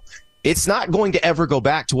now. It's not going to ever go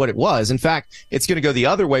back to what it was. In fact, it's going to go the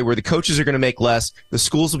other way where the coaches are going to make less. The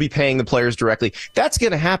schools will be paying the players directly. That's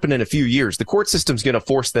going to happen in a few years. The court system's going to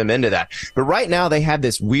force them into that. But right now they have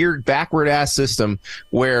this weird backward-ass system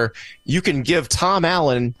where you can give Tom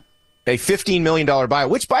Allen a $15 million buyout,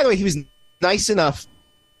 which, by the way, he was nice enough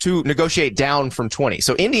to negotiate down from 20.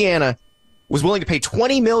 So Indiana was willing to pay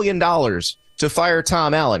 $20 million to fire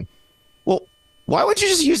Tom Allen. Well, why would you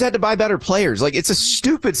just use that to buy better players? It's a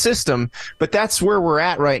stupid system, but that's where we're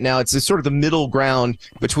at right now. It's sort of the middle ground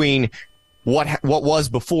between what was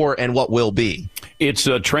before and what will be. It's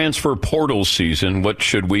a transfer portal season. What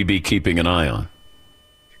should we be keeping an eye on?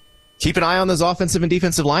 Keep an eye on those offensive and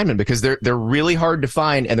defensive linemen because they're really hard to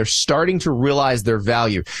find, and they're starting to realize their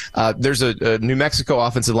value. There's a New Mexico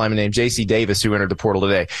offensive lineman named J.C. Davis who entered the portal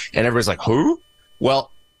today, and everybody's like, who?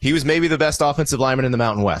 Well, he was maybe the best offensive lineman in the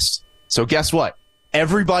Mountain West. So guess what?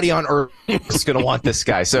 Everybody on earth is going to want this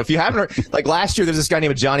guy. So if you haven't heard, last year, there's this guy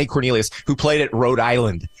named Johnny Cornelius who played at Rhode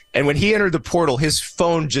Island. And when he entered the portal, his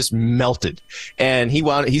phone just melted. And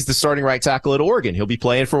he's the starting right tackle at Oregon. He'll be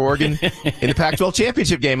playing for Oregon in the Pac-12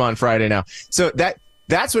 championship game on Friday now. So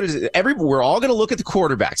that's what it is. We're all going to look at the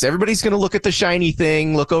quarterbacks. Everybody's going to look at the shiny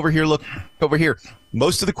thing. Look over here. Look over here.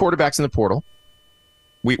 Most of the quarterbacks in the portal,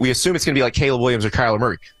 we assume it's going to be like Caleb Williams or Kyler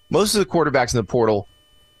Murray. Most of the quarterbacks in the portal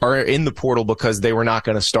are in the portal because they were not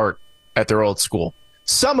going to start at their old school.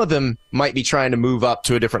 Some of them might be trying to move up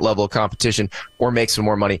to a different level of competition or make some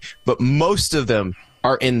more money, but most of them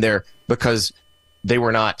are in there because they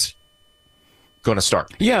were not going to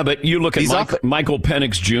start. Yeah, but you look at Michael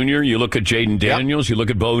Penix Jr., you look at Jaden Daniels, you look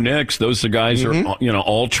at Bo Nix, those guys are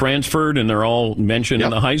all transferred and they're all mentioned in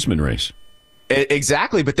the Heisman race.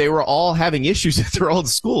 Exactly, but they were all having issues at their old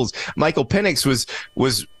schools. Michael Penix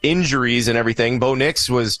was injuries and everything. Bo Nix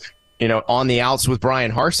was, on the outs with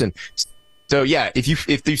Brian Harsin. So yeah, if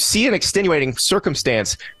you see an extenuating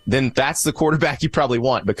circumstance, then that's the quarterback you probably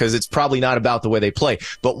want because it's probably not about the way they play.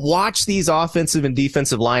 But watch these offensive and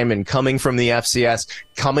defensive linemen coming from the FCS,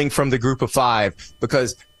 coming from the Group of Five,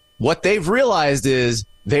 because what they've realized is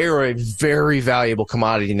they are a very valuable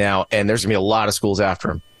commodity now, and there's gonna be a lot of schools after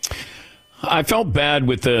them. I felt bad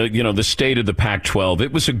with the state of the Pac-12.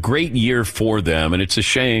 It was a great year for them, and it's a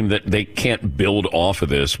shame that they can't build off of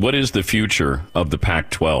this. What is the future of the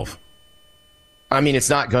Pac-12? I mean, it's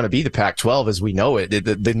not going to be the Pac-12 as we know it.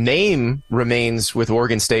 The name remains with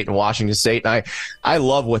Oregon State and Washington State, and I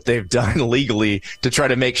love what they've done legally to try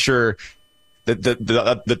to make sure that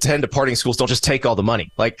the 10 departing schools don't just take all the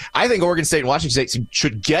money. I think Oregon State and Washington State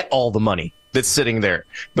should get all the money that's sitting there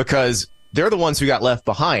because they're the ones who got left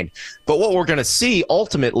behind. But what we're going to see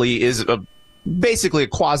ultimately is basically a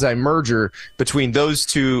quasi-merger between those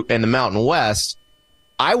two and the Mountain West.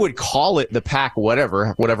 I would call it the Pac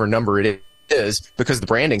whatever number it is because the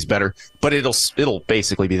branding's better, but it'll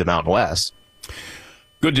basically be the Mountain West.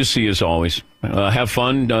 Good to see you as always. Have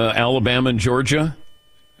fun, Alabama and Georgia.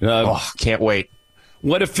 Can't wait.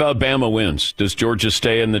 What if Bama wins? Does Georgia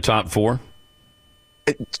stay in the top 4?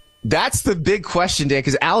 That's the big question, Dan,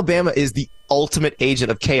 because Alabama is the ultimate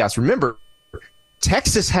agent of chaos. Remember,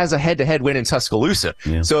 Texas has a head-to-head win in Tuscaloosa.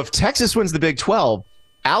 Yeah. So if Texas wins the Big 12,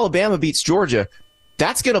 Alabama beats Georgia,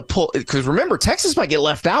 that's going to pull – because remember, Texas might get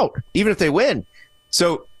left out even if they win.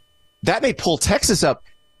 So that may pull Texas up.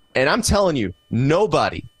 And I'm telling you,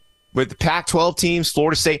 nobody with the Pac-12 teams,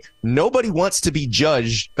 Florida State, nobody wants to be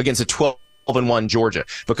judged against a 12-1 Georgia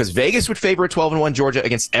because Vegas would favor a 12-1 Georgia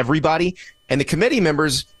against everybody. And the committee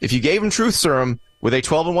members, if you gave them truth serum with a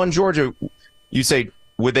 12-1 Georgia, you'd say,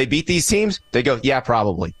 would they beat these teams? They go, yeah,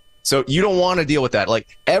 probably. So you don't want to deal with that.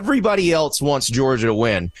 Like everybody else wants Georgia to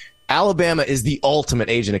win. Alabama is the ultimate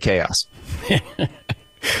agent of chaos.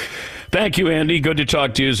 Thank you, Andy. Good to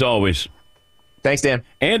talk to you as always. Thanks, Dan.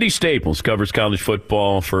 Andy Staples covers college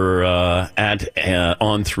football for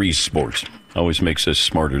On 3 Sports. Always makes us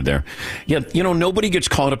smarter there. Yeah, nobody gets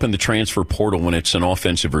caught up in the transfer portal when it's an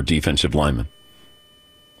offensive or defensive lineman.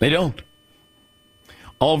 They don't.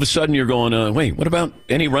 All of a sudden you're going, wait, what about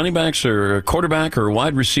any running backs or quarterback or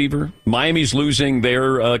wide receiver? Miami's losing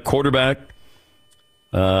their quarterback.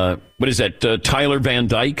 What is that, Tyler Van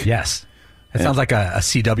Dyke? Yes. That sounds like a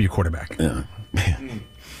CW quarterback. Yeah.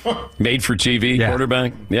 Made for TV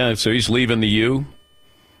quarterback. Yeah, so he's leaving the U.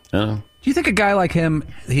 Do you think a guy like him,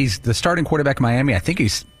 he's the starting quarterback in Miami, I think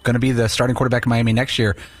he's going to be the starting quarterback in Miami next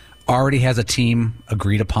year, already has a team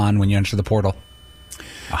agreed upon when you enter the portal?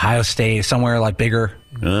 Ohio State, somewhere like bigger?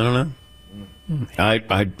 I don't know.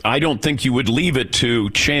 I don't think you would leave it to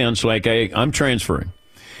chance like, hey, I'm transferring.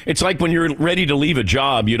 It's like when you're ready to leave a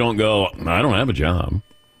job, you don't go, I don't have a job.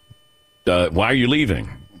 Why are you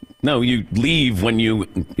leaving? No, you leave when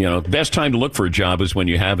best time to look for a job is when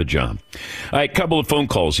you have a job. All right, couple of phone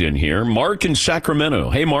calls in here. Mark in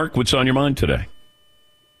Sacramento. Hey, Mark, what's on your mind today?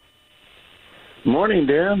 Morning,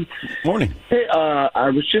 Dan. Morning. Hey,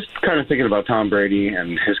 I was just kind of thinking about Tom Brady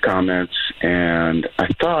and his comments, and I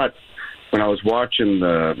thought when I was watching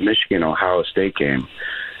the Michigan-Ohio State game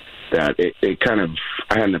that it kind of,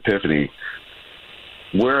 I had an epiphany.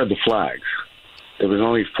 Where are the flags? There was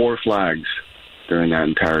only 4 flags during that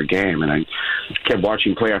entire game, and I kept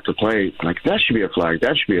watching play after play, like, that should be a flag,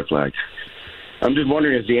 that should be a flag. I'm just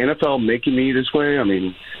wondering, is the NFL making me this way? I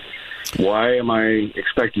mean, why am I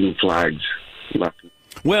expecting flags left?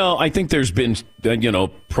 Well, I think there's been,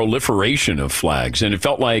 proliferation of flags, and it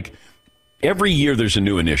felt like every year there's a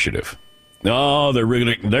new initiative. Oh, they're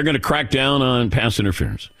going to crack down on pass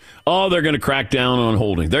interference. Oh, they're going to crack down on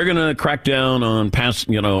holding. They're going to crack down on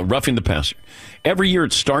roughing the passer. Every year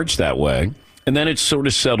it starts that way. And then it sort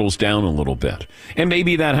of settles down a little bit. And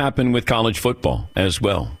maybe that happened with college football as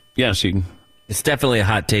well. Yes, Eden. It's definitely a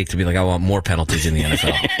hot take to be like, I want more penalties in the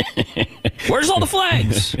NFL. Where's all the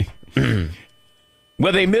flags?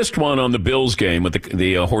 Well, they missed one on the Bills game with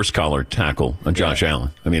the horse collar tackle on Josh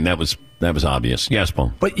Allen. I mean, that was obvious. Yes,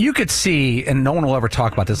 Paul. But you could see, and no one will ever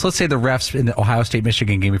talk about this, let's say the refs in the Ohio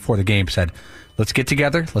State-Michigan game before the game said, let's get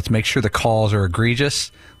together, let's make sure the calls are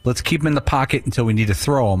egregious, let's keep them in the pocket until we need to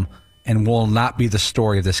throw them, and will not be the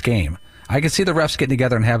story of this game. I can see the refs getting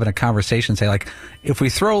together and having a conversation, say, like, if we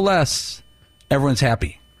throw less, everyone's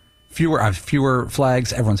happy. Fewer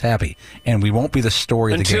flags, everyone's happy. And we won't be the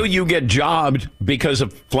story of the game. Until you get jobbed because a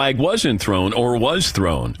flag wasn't thrown or was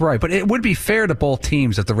thrown. Right, but it would be fair to both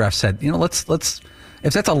teams if the ref said, let's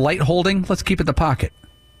if that's a light holding, let's keep it in the pocket.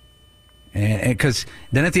 And because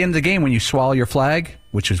then at the end of the game, when you swallow your flag,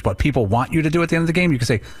 which is what people want you to do at the end of the game, you can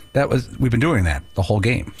say, we've been doing that the whole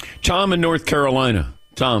game. Tom in North Carolina.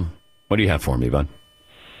 Tom, what do you have for me, bud?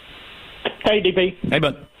 Hey, DP. Hey,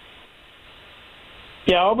 bud.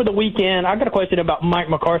 Yeah, over the weekend, I got a question about Mike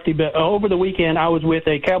McCarthy, but over the weekend I was with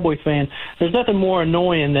a Cowboys fan. There's nothing more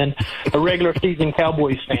annoying than a regular season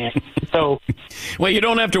Cowboys fan. So, well, you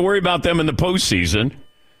don't have to worry about them in the postseason.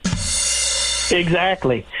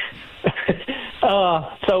 Exactly.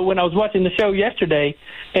 So when I was watching the show yesterday,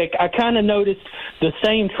 I kind of noticed the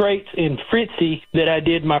same traits in Fritzy that I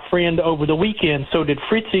did my friend over the weekend. So did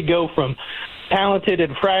Fritzy go from talented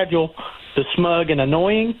and fragile to smug and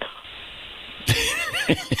annoying?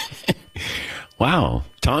 Wow.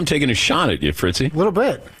 Tom taking a shot at you, Fritzy. A little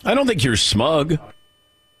bit. I don't think you're smug.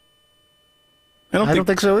 I don't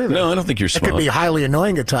think so either. No, I don't think you're smug. It could be highly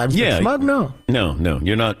annoying at times. Yeah. But smug, no. No,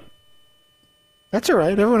 you're not. That's all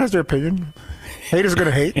right. Everyone has their opinion. Haters are going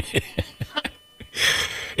to hate.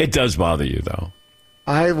 It does bother you, though.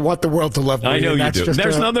 I want the world to love me. I know you do.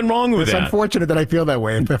 There's nothing wrong with that. It's unfortunate that I feel that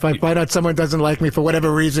way. If I find out someone doesn't like me for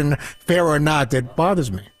whatever reason, fair or not, it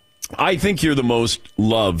bothers me. I think you're the most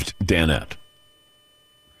loved Danette.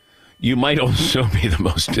 You might also be the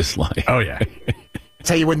most disliked. Oh, yeah. That's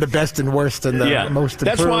how you win the best and worst and the most improved.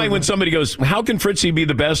 That's why when somebody goes, how can Fritzy be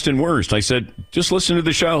the best and worst? I said, just listen to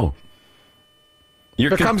the show. It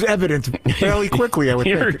becomes evident fairly quickly, I would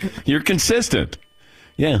think. You're consistent.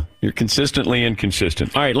 Yeah, you're consistently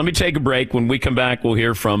inconsistent. All right, let me take a break. When we come back, we'll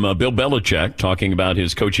hear from Bill Belichick talking about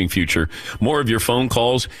his coaching future. More of your phone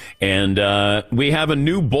calls. And we have a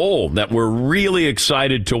new bowl that we're really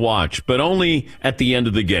excited to watch, but only at the end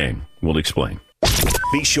of the game. We'll explain.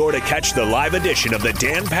 Be sure to catch the live edition of the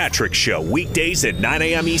Dan Patrick Show weekdays at 9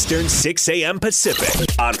 a.m. Eastern, 6 a.m.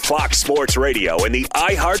 Pacific on Fox Sports Radio and the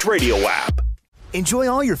iHeartRadio app. Enjoy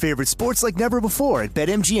all your favorite sports like never before at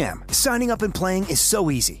BetMGM. Signing up and playing is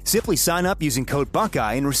so easy. Simply sign up using code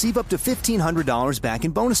Buckeye and receive up to $1,500 back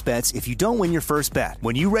in bonus bets if you don't win your first bet.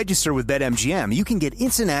 When you register with BetMGM, you can get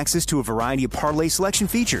instant access to a variety of parlay selection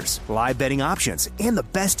features, live betting options, and the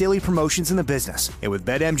best daily promotions in the business. And with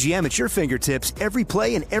BetMGM at your fingertips, every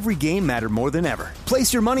play and every game matter more than ever.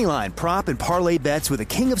 Place your moneyline, prop, and parlay bets with the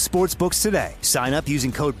king of sportsbooks today. Sign up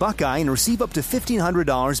using code Buckeye and receive up to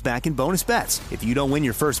 $1,500 back in bonus bets if you don't win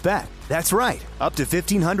your first bet. That's right, up to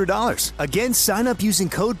 $1,500. Again, sign up using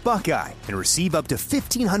code Buckeye and receive up to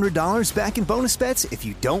 $1,500 back in bonus bets if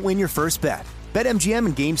you don't win your first bet. BetMGM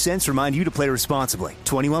and GameSense remind you to play responsibly.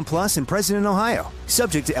 21 plus and present in Ohio.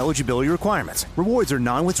 Subject to eligibility requirements. Rewards are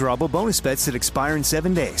non-withdrawable bonus bets that expire in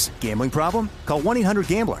 7 days. Gambling problem? Call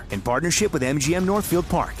 1-800-GAMBLER in partnership with MGM Northfield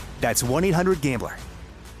Park. That's 1-800-GAMBLER.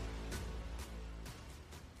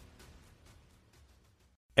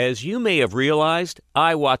 As you may have realized,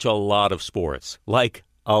 I watch a lot of sports. Like,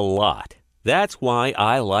 a lot. That's why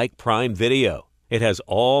I like Prime Video. It has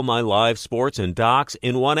all my live sports and docs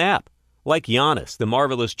in one app. Like Giannis, The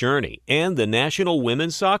Marvelous Journey, and the National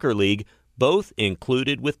Women's Soccer League, both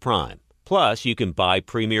included with Prime. Plus, you can buy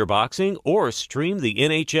Premier Boxing or stream the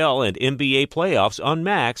NHL and NBA playoffs on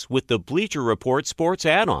Max with the Bleacher Report Sports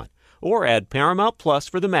add-on, or add Paramount Plus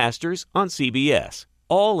for the Masters on CBS.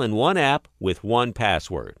 All in one app with one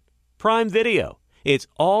password. Prime Video. It's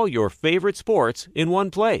all your favorite sports in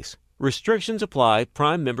one place. Restrictions apply.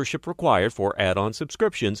 Prime membership required for add-on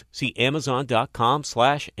subscriptions. See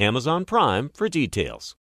Amazon.com/Amazon Prime for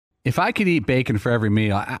details. If I could eat bacon for every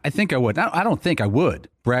meal, I think I would. I don't think I would.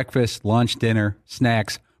 Breakfast, lunch, dinner,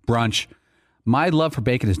 snacks, brunch. My love for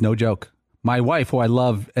bacon is no joke. My wife, who I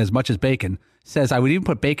love as much as bacon, says I would even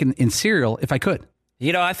put bacon in cereal if I could.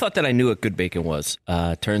 You know, I thought that I knew what good bacon was.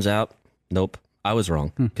 Turns out, nope, I was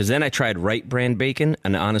wrong. Because then I tried Wright brand bacon,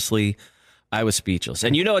 and honestly, I was speechless.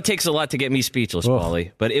 And you know it takes a lot to get me speechless,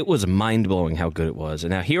 Paulie, but it was mind-blowing how good it was. And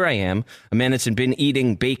now here I am, a man that's been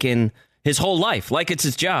eating bacon his whole life, like it's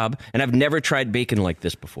his job, and I've never tried bacon like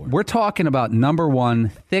this before. We're talking about number one,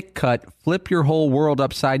 thick-cut, flip your whole world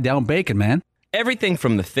upside-down bacon, man. Everything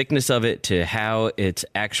from the thickness of it to how it's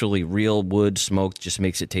actually real wood smoked just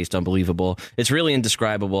makes it taste unbelievable. It's really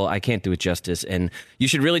indescribable. I can't do it justice, and you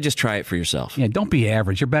should really just try it for yourself. Yeah, don't be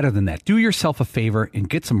average. You're better than that. Do yourself a favor and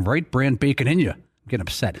get some Wright brand bacon in you. I'm getting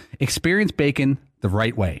upset. Experience bacon the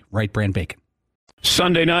right way. Wright brand bacon.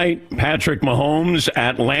 Sunday night, Patrick Mahomes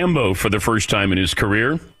at Lambeau for the first time in his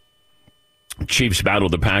career. Chiefs battle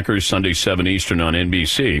the Packers Sunday 7 Eastern on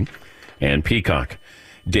NBC and Peacock.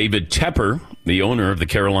 David Tepper, the owner of the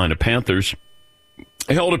Carolina Panthers,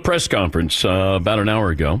 held a press conference about an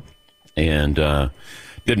hour ago and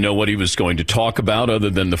didn't know what he was going to talk about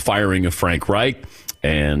other than the firing of Frank Reich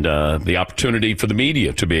and the opportunity for the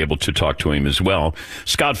media to be able to talk to him as well.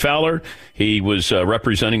 Scott Fowler, he was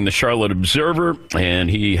representing the Charlotte Observer, and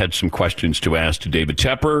he had some questions to ask to David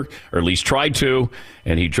Tepper, or at least tried to,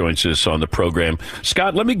 and he joins us on the program.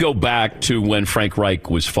 Scott, let me go back to when Frank Reich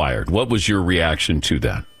was fired. What was your reaction to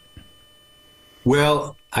that?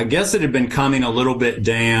 Well, I guess it had been coming a little bit,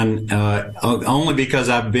 Dan, only because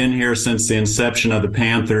I've been here since the inception of the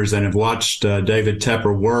Panthers and have watched David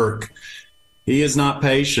Tepper work. He is not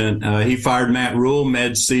patient. He fired Matt Rule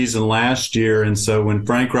mid-season last year, and so when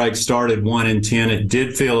Frank Reich started 1-10, it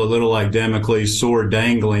did feel a little like Damocles' sword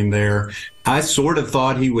dangling there. I sort of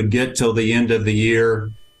thought he would get till the end of the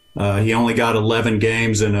year. He only got 11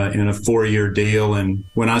 games in a 4-year deal, and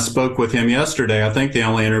when I spoke with him yesterday, I think the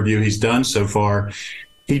only interview he's done so far,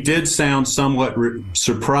 he did sound somewhat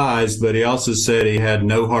surprised, but he also said he had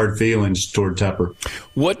no hard feelings toward Tepper.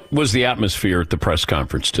 What was the atmosphere at the press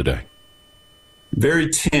conference today? Very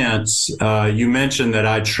tense. You mentioned that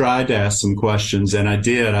I tried to ask some questions, and I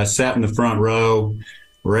did. I sat in the front row.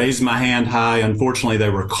 raised my hand high. Unfortunately, they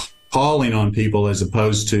were calling on people as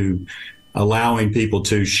opposed to allowing people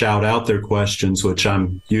to shout out their questions, which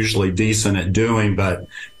I'm usually decent at doing, but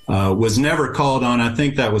was never called on. I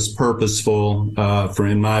think that was purposeful.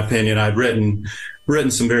 In my opinion, I'd written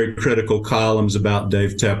some very critical columns about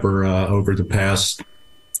Dave Tepper over the past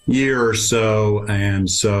year or so, and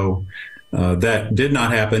so that did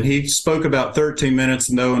not happen. He spoke about 13 minutes,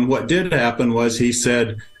 though, and what did happen was he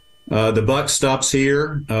said, the buck stops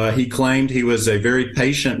here. He claimed he was a very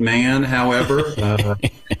patient man, however,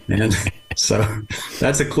 and so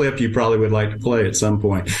that's a clip you probably would like to play at some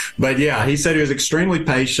point. But yeah, he said he was extremely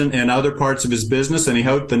patient in other parts of his business, and he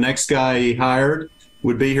hoped the next guy he hired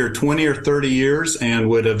would be here 20 or 30 years and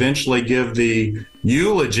would eventually give the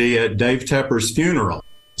eulogy at Dave Tepper's funeral.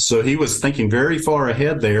 So he was thinking very far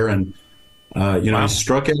ahead there, and he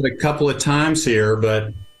struck out a couple of times here,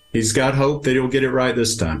 but he's got hope that he'll get it right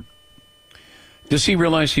this time. Does he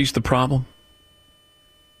realize he's the problem?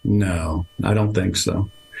 No, I don't think so.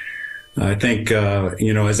 I think,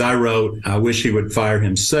 as I wrote, I wish he would fire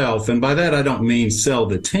himself. And by that, I don't mean sell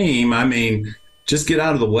the team. I mean, just get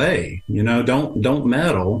out of the way. Don't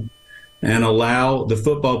meddle and allow the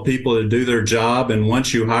football people to do their job. And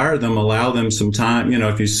once you hire them, allow them some time.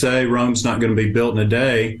 If you say Rome's not going to be built in a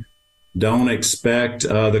day, don't expect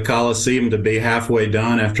the Coliseum to be halfway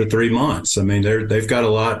done after 3 months. I mean, they've got a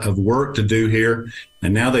lot of work to do here,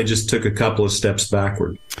 and now they just took a couple of steps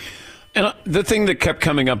backward. And the thing that kept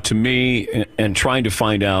coming up to me and trying to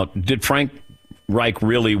find out, did Frank Reich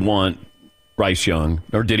really want Bryce Young,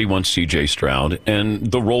 or did he want C.J. Stroud?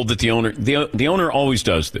 And the role that the owner always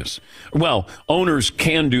does this. Well, owners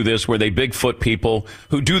can do this where they Bigfoot people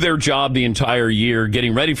who do their job the entire year,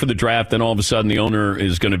 getting ready for the draft, then all of a sudden the owner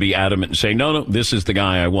is going to be adamant and say, no, this is the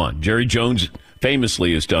guy I want. Jerry Jones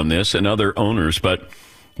famously has done this, and other owners. But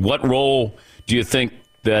what role do you think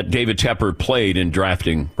that David Tepper played in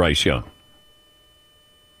drafting Bryce Young?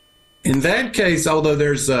 In that case, although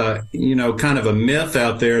there's kind of a myth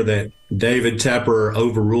out there that David Tepper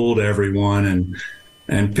overruled everyone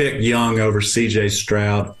and picked Young over C.J.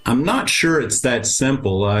 Stroud, I'm not sure it's that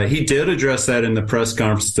simple. He did address that in the press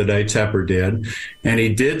conference today, Tepper did, and he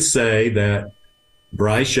did say that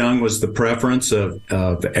Bryce Young was the preference of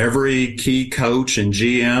every key coach and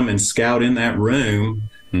GM and scout in that room,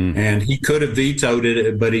 and he could have vetoed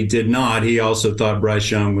it, but he did not. He also thought Bryce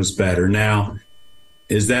Young was better. Now,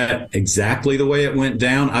 is that exactly the way it went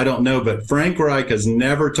down? I don't know, but Frank Reich has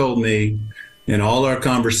never told me in all our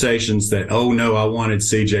conversations that, oh, no, I wanted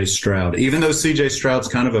C.J. Stroud. Even though C.J. Stroud's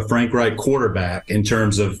kind of a Frank Reich quarterback in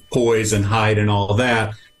terms of poise and height and all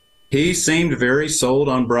that, he seemed very sold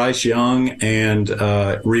on Bryce Young and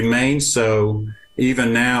remains so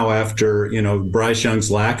even now after, Bryce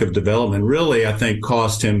Young's lack of development really, I think,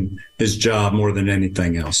 cost him his job more than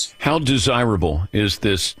anything else. How desirable is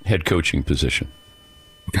this head coaching position?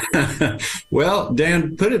 Well,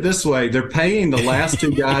 Dan, put it this way. They're paying the last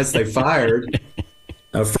two guys they fired.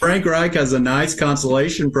 Frank Reich has a nice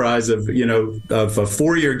consolation prize of a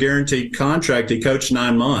 4-year guaranteed contract. He coached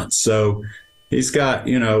 9 months. So he's got,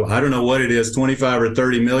 I don't know what it is, 25 or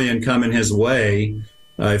 30 million coming his way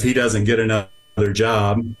if he doesn't get another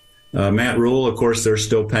job. Matt Rule, of course, they're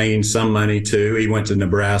still paying some money too. He went to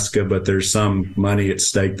Nebraska, but there's some money at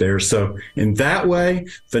stake there. So in that way,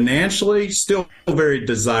 financially, still very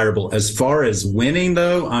desirable. As far as winning,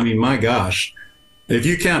 though, I mean, my gosh, if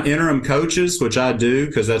you count interim coaches, which I do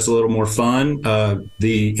because that's a little more fun,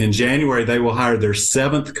 in January they will hire their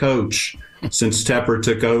 7th coach since Tepper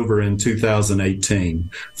took over in 2018.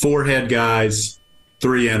 4 head guys,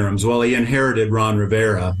 3 interims. Well, he inherited Ron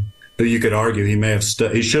Rivera, who you could argue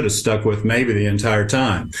he should have stuck with maybe the entire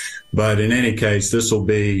time. But in any case, it's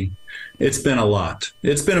been a lot.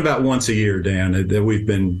 It's been about once a year, Dan, that we've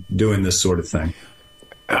been doing this sort of thing.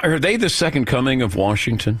 Are they the second coming of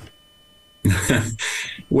Washington?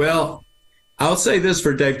 Well, I'll say this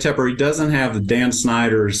for Dave Tepper. He doesn't have Dan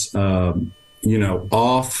Snyder's,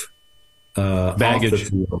 off baggage. Off the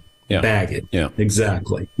field. Yeah. Baggage. Yeah.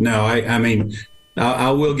 Exactly. No, I mean, I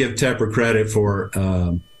will give Tepper credit for,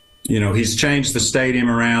 he's changed the stadium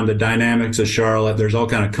around, the dynamics of Charlotte. There's all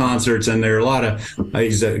kind of concerts, and there are a lot of,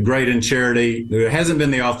 he's great in charity. There hasn't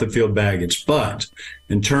been the off-the-field baggage. But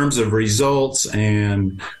in terms of results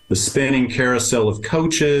and the spinning carousel of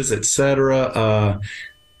coaches, et cetera,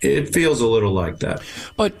 it feels a little like that.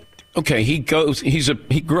 But, okay, he grew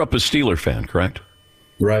up a Steeler fan, correct?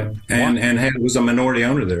 Right, and was a minority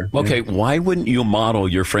owner there. Okay, Why wouldn't you model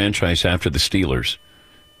your franchise after the Steelers?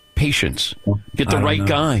 Patience. Get the right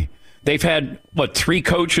guy. They've had, 3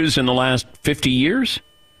 coaches in the last 50 years?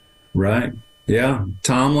 Right. Yeah,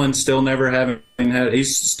 Tomlin still never having had.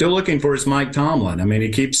 He's still looking for his Mike Tomlin. I mean, he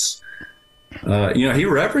keeps, he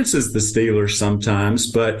references the Steelers sometimes,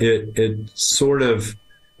 but it sort of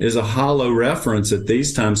is a hollow reference at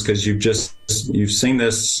these times because you've seen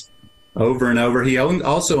this over and over. He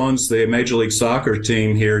also owns the Major League Soccer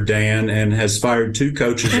team here, Dan, and has fired 2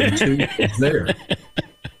 coaches and 2 years there.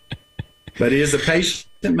 But he is a patient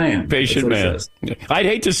man. Patient man. I'd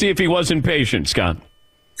hate to see if he wasn't patient, Scott.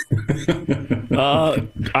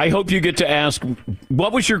 I hope you get to ask.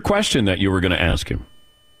 What was your question that you were going to ask him?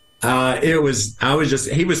 He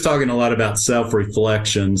was talking a lot about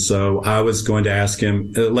self-reflection. So I was going to ask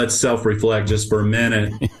him, let's self-reflect just for a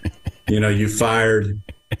minute. You fired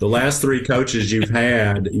the last 3 coaches you've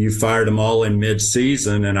had, you fired them all in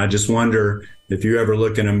mid-season. And I just wonder if you ever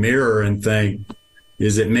look in a mirror and think,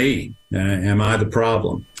 is it me? Am I the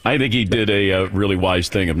problem? I think he did a really wise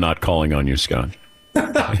thing of not calling on you, Scott.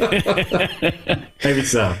 Maybe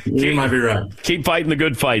so. You might be right. Keep fighting the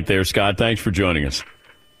good fight there, Scott. Thanks for joining us.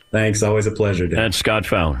 Thanks. Always a pleasure, Dan. That's Scott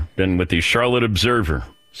Fowler. Been with the Charlotte Observer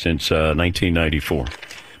since 1994.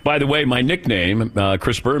 By the way, my nickname,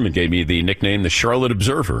 Chris Berman gave me the nickname the Charlotte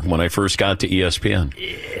Observer when I first got to ESPN.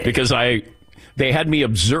 Yeah. Because they had me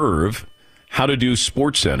observe how to do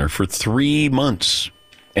SportsCenter for 3 months.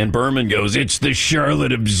 And Berman goes, it's the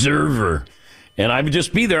Charlotte Observer. And I would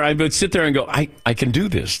just be there. I would sit there and go, I can do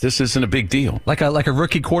this. This isn't a big deal. Like a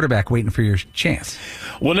rookie quarterback waiting for your chance.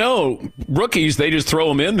 Well, no. Rookies, they just throw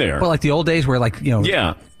them in there. Well, like the old days where,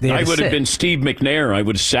 Yeah. I would have been Steve McNair. I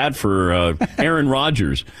would have sat for Aaron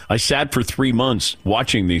Rodgers. I sat for 3 months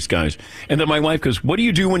watching these guys. And then my wife goes, what do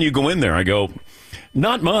you do when you go in there? I go,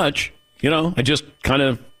 not much. I just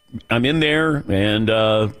I'm in there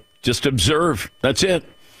and just observe. That's it.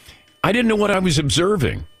 I didn't know what I was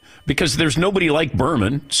observing. Because there's nobody like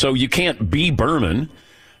Berman, so you can't be Berman.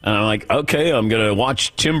 And I'm like, okay, I'm going to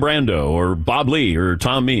watch Tim Brando or Bob Lee or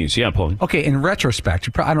Tom Mees. Yeah, Paul. Okay, in retrospect,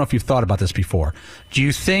 I don't know if you've thought about this before. Do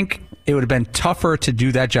you think it would have been tougher to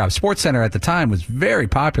do that job? SportsCenter at the time was very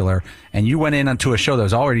popular, and you went in onto a show that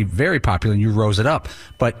was already very popular, and you rose it up.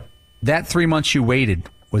 But that 3 months you waited,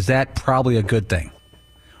 was that probably a good thing?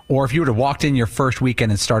 Or if you would have walked in your first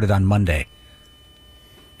weekend and started on Monday?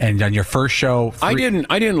 And on your first show, I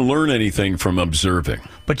didn't learn anything from observing.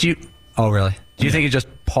 But oh really? Do you think it just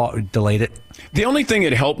delayed it? The only thing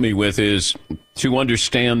it helped me with is to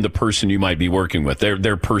understand the person you might be working with,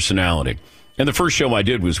 their personality. And the first show I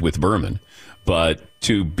did was with Berman, but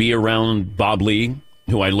to be around Bob Lee,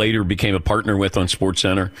 who I later became a partner with on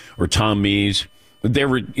SportsCenter, or Tom Mees,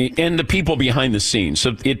 and the people behind the scenes.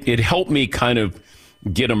 So it helped me kind of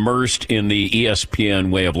get immersed in the ESPN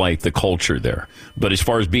way of life, the culture there. But as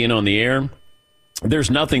far as being on the air, there's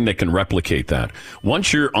nothing that can replicate that.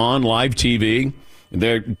 Once you're on live TV,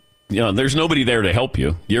 there's nobody there to help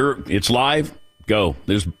you. It's live, go.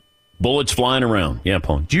 There's bullets flying around. Yeah,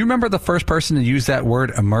 Paul. Do you remember the first person to use that word,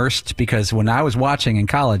 immersed? Because when I was watching in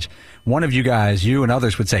college, one of you guys, you and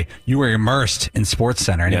others, would say, you were immersed in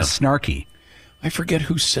SportsCenter, and it was snarky. I forget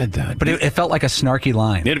who said that. But it felt like a snarky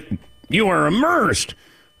line. You are immersed.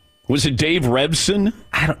 Was it Dave Revson?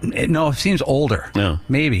 No, it seems older. No.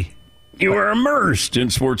 Maybe. You are immersed in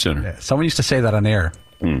SportsCenter. Yeah, someone used to say that on air.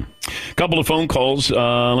 Couple of phone calls.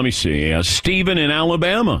 Let me see. Stephen in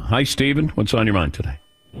Alabama. Hi, Stephen. What's on your mind today?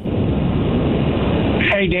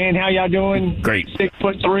 Hey, Dan. How y'all doing? Great.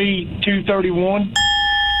 6'3", 231.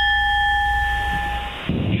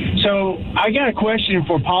 So I got a question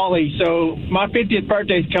for Paulie. So my 50th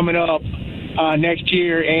birthday is coming up next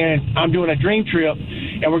year, and I'm doing a dream trip,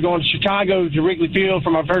 and we're going to Chicago to Wrigley Field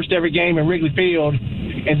for my first ever game in Wrigley Field,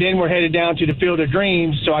 and then we're headed down to the Field of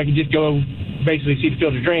Dreams so I can just go basically see the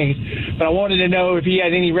Field of Dreams. But I wanted to know if he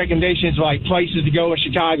had any recommendations, like places to go in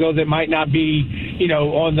Chicago that might not be,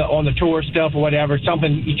 on the tour stuff or whatever,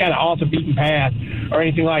 something you kind of off the beaten path or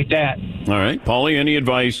anything like that. All right. Paulie, any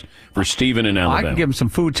advice for Stephen in Alabama? I can give him some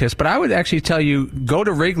food tips, but I would actually tell you, go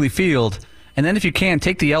to Wrigley Field, and then if you can,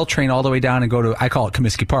 take the L train all the way down and go to, I call it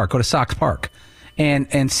Comiskey Park, go to Sox Park,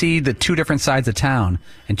 and see the two different sides of town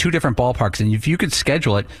and two different ballparks. And if you could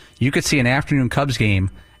schedule it, you could see an afternoon Cubs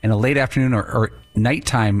game and a late afternoon or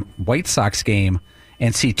nighttime White Sox game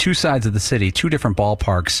and see two sides of the city, two different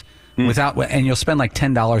ballparks, and you'll spend like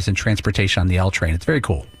 $10 in transportation on the L train. It's very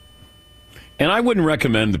cool. And I wouldn't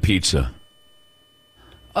recommend the pizza.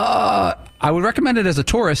 I would recommend it as a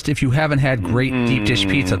tourist if you haven't had great deep dish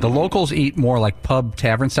pizza. The locals eat more like pub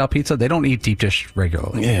tavern style pizza. They don't eat deep dish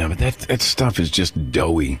regularly. Yeah, but that stuff is just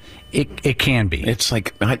doughy. It can be. It's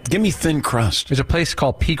like, give me thin crust. There's a place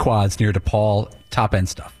called Pequod's near DePaul, top end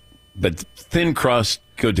stuff. but thin crust,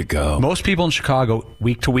 good to go. Most people in Chicago,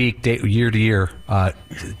 week to week, year to year,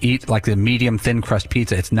 eat like the medium thin crust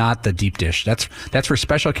pizza. It's not the deep dish. That's for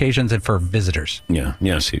special occasions and for visitors. Yeah,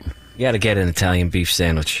 yes. You got to get an Italian beef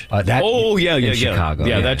sandwich. In Chicago.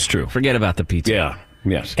 Yeah, that's true. Forget about the pizza. Yeah,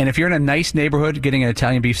 yes. And if you're in a nice neighborhood getting an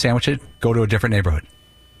Italian beef sandwich, go to a different neighborhood.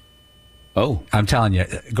 Oh. I'm telling you,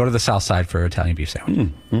 go to the south side for an Italian beef sandwich.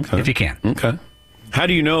 Okay. If you can. Okay. How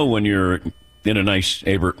do you know when you're in a nice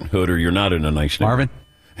neighborhood or you're not in a nice neighborhood?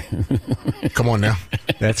 Marvin? Come on now.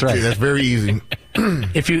 That's right. That's very easy.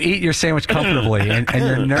 If you eat your sandwich comfortably and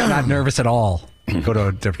you're not nervous at all, go to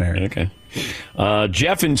a different area. Okay.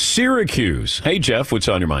 Jeff in Syracuse. Hey, Jeff, what's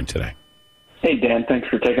on your mind today? Hey, Dan, thanks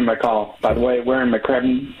for taking my call. By the way, wearing my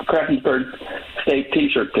Kraftensburg State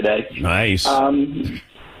T-shirt today. Nice.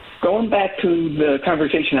 Going back to the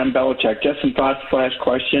conversation on Belichick, just some thoughts /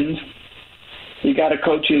 questions. You got a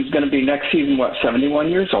coach who's going to be next season, 71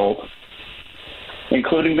 years old,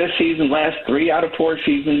 including this season, last 3 out of 4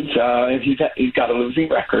 seasons, he's got a losing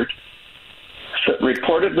record. So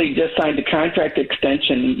reportedly just signed a contract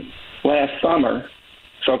extension last summer.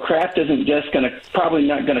 So Kraft isn't just probably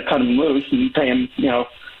not going to cut him loose and pay him,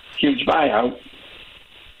 huge buyout.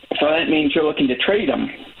 So that means you're looking to trade him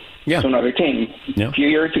to another team. Yeah. A few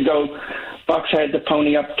years ago, Bucks had to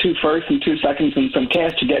pony up 2 firsts and 2 seconds and some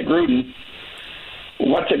cash to get Gruden.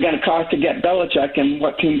 What's it going to cost to get Belichick, and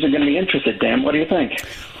what teams are going to be interested, Dan? What do you think?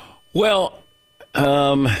 Well,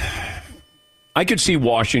 I could see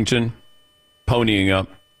Washington ponying up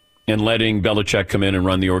and letting Belichick come in and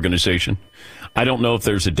run the organization. I don't know if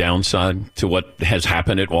there's a downside to what has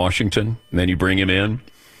happened at Washington. And then you bring him in.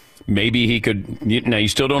 Maybe he could. Now, you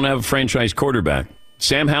still don't have a franchise quarterback.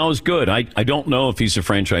 Sam Howell is good. I don't know if he's a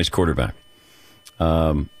franchise quarterback.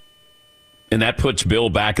 And that puts Bill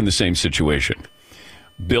back in the same situation.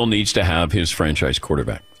 Bill needs to have his franchise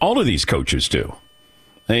quarterback. All of these coaches do.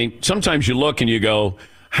 I mean, sometimes you look and you go,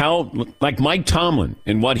 like Mike Tomlin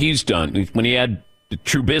and what he's done when he had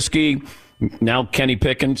Trubisky, now Kenny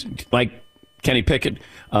Pickett,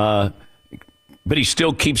 but he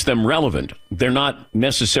still keeps them relevant. They're not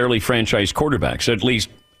necessarily franchise quarterbacks. At least,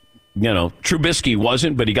 Trubisky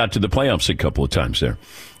wasn't, but he got to the playoffs a couple of times there.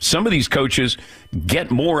 Some of these coaches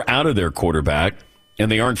get more out of their quarterback, and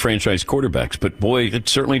they aren't franchise quarterbacks. But, boy, it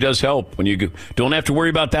certainly does help when you don't have to worry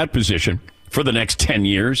about that position for the next 10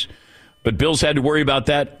 years. But Bill's had to worry about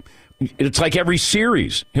that. It's like every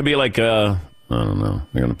series. He'll be like, I don't know.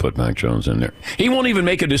 They're going to put Mac Jones in there. He won't even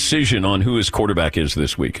make a decision on who his quarterback is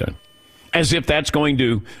this weekend, as if that's going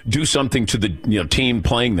to do something to the team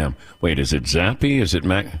playing them. Wait, is it Zappe? Is it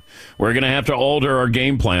Mac? We're going to have to alter our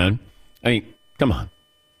game plan. I mean, come on.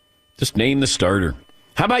 Just name the starter.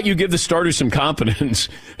 How about you give the starter some confidence?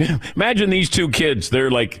 Imagine these 2 kids.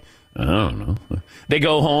 They're like, I don't know. They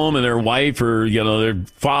go home and their wife or, their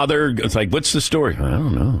father, it's like, what's the story? I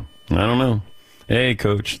don't know. Hey,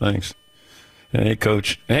 coach, thanks. Hey,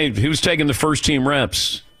 coach. Hey, who's taking the first team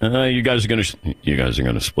reps? You guys are going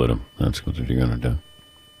to split them. That's what you're going to do.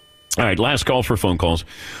 All right, last call for phone calls.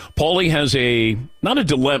 Paulie has not a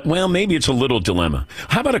dilemma. Well, maybe it's a little dilemma.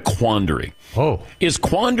 How about a quandary? Oh. Is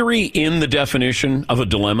quandary in the definition of a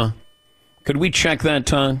dilemma? Could we check that,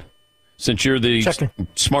 Todd? Since you're the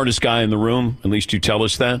smartest guy in the room, at least you tell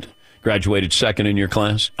us that. Graduated second in your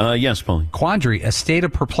class. Yes, Paulie. Quandary, a state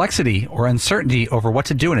of perplexity or uncertainty over what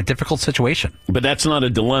to do in a difficult situation. But that's not a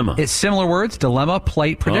dilemma. It's similar words, dilemma,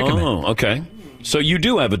 plight, predicament. Oh, okay. So you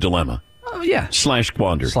do have a dilemma. Oh, yeah. /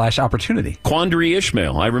 quandary. / opportunity. Quandary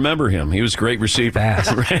Ishmael. I remember him. He was a great receiver. Fast.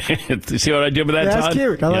 See what I did with that, Todd? That's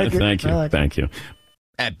cute. I like it. Thank you. Thank you.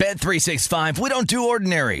 At Bet365, we don't do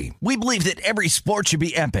ordinary. We believe that every sport should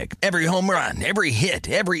be epic. Every home run, every hit,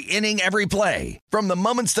 every inning, every play. From the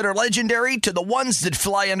moments that are legendary to the ones that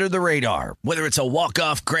fly under the radar. Whether it's a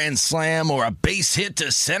walk-off grand slam or a base hit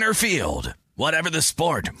to center field. Whatever the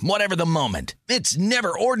sport, whatever the moment, it's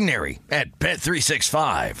never ordinary at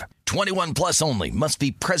Bet365. 21 plus only. Must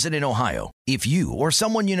be present in Ohio. If you or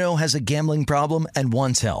someone you know has a gambling problem and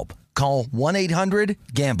wants help, call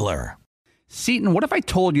 1-800-GAMBLER. Seton, what if I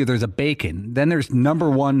told you there's a bacon, then there's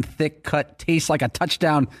 #1 thick cut, tastes like a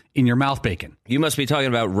touchdown in your mouth bacon? You must be talking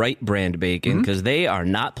about Wright brand bacon because they are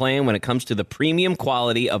not playing when it comes to the premium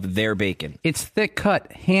quality of their bacon. It's thick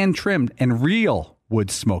cut, hand trimmed, and real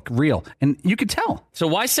wood smoke, real. And you can tell. So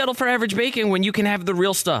why settle for average bacon when you can have the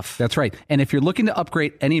real stuff? That's right. And if you're looking to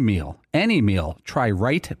upgrade any meal, try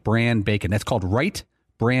Wright brand bacon. That's called Wright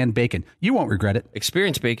brand bacon. You won't regret it.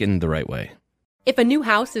 Experience bacon the right way. If a new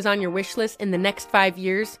house is on your wish list in the next 5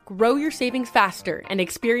 years, grow your savings faster and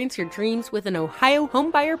experience your dreams with an Ohio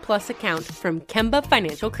Homebuyer Plus account from Kemba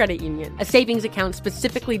Financial Credit Union. A savings account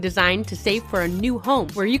specifically designed to save for a new home,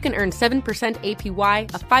 where you can earn 7%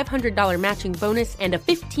 APY, a $500 matching bonus, and a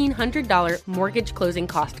 $1,500 mortgage closing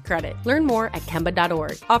cost credit. Learn more at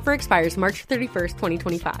Kemba.org. Offer expires March 31st,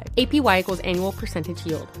 2025. APY equals annual percentage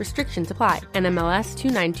yield. Restrictions apply. NMLS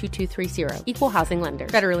 292230. Equal housing lender.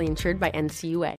 Federally insured by NCUA.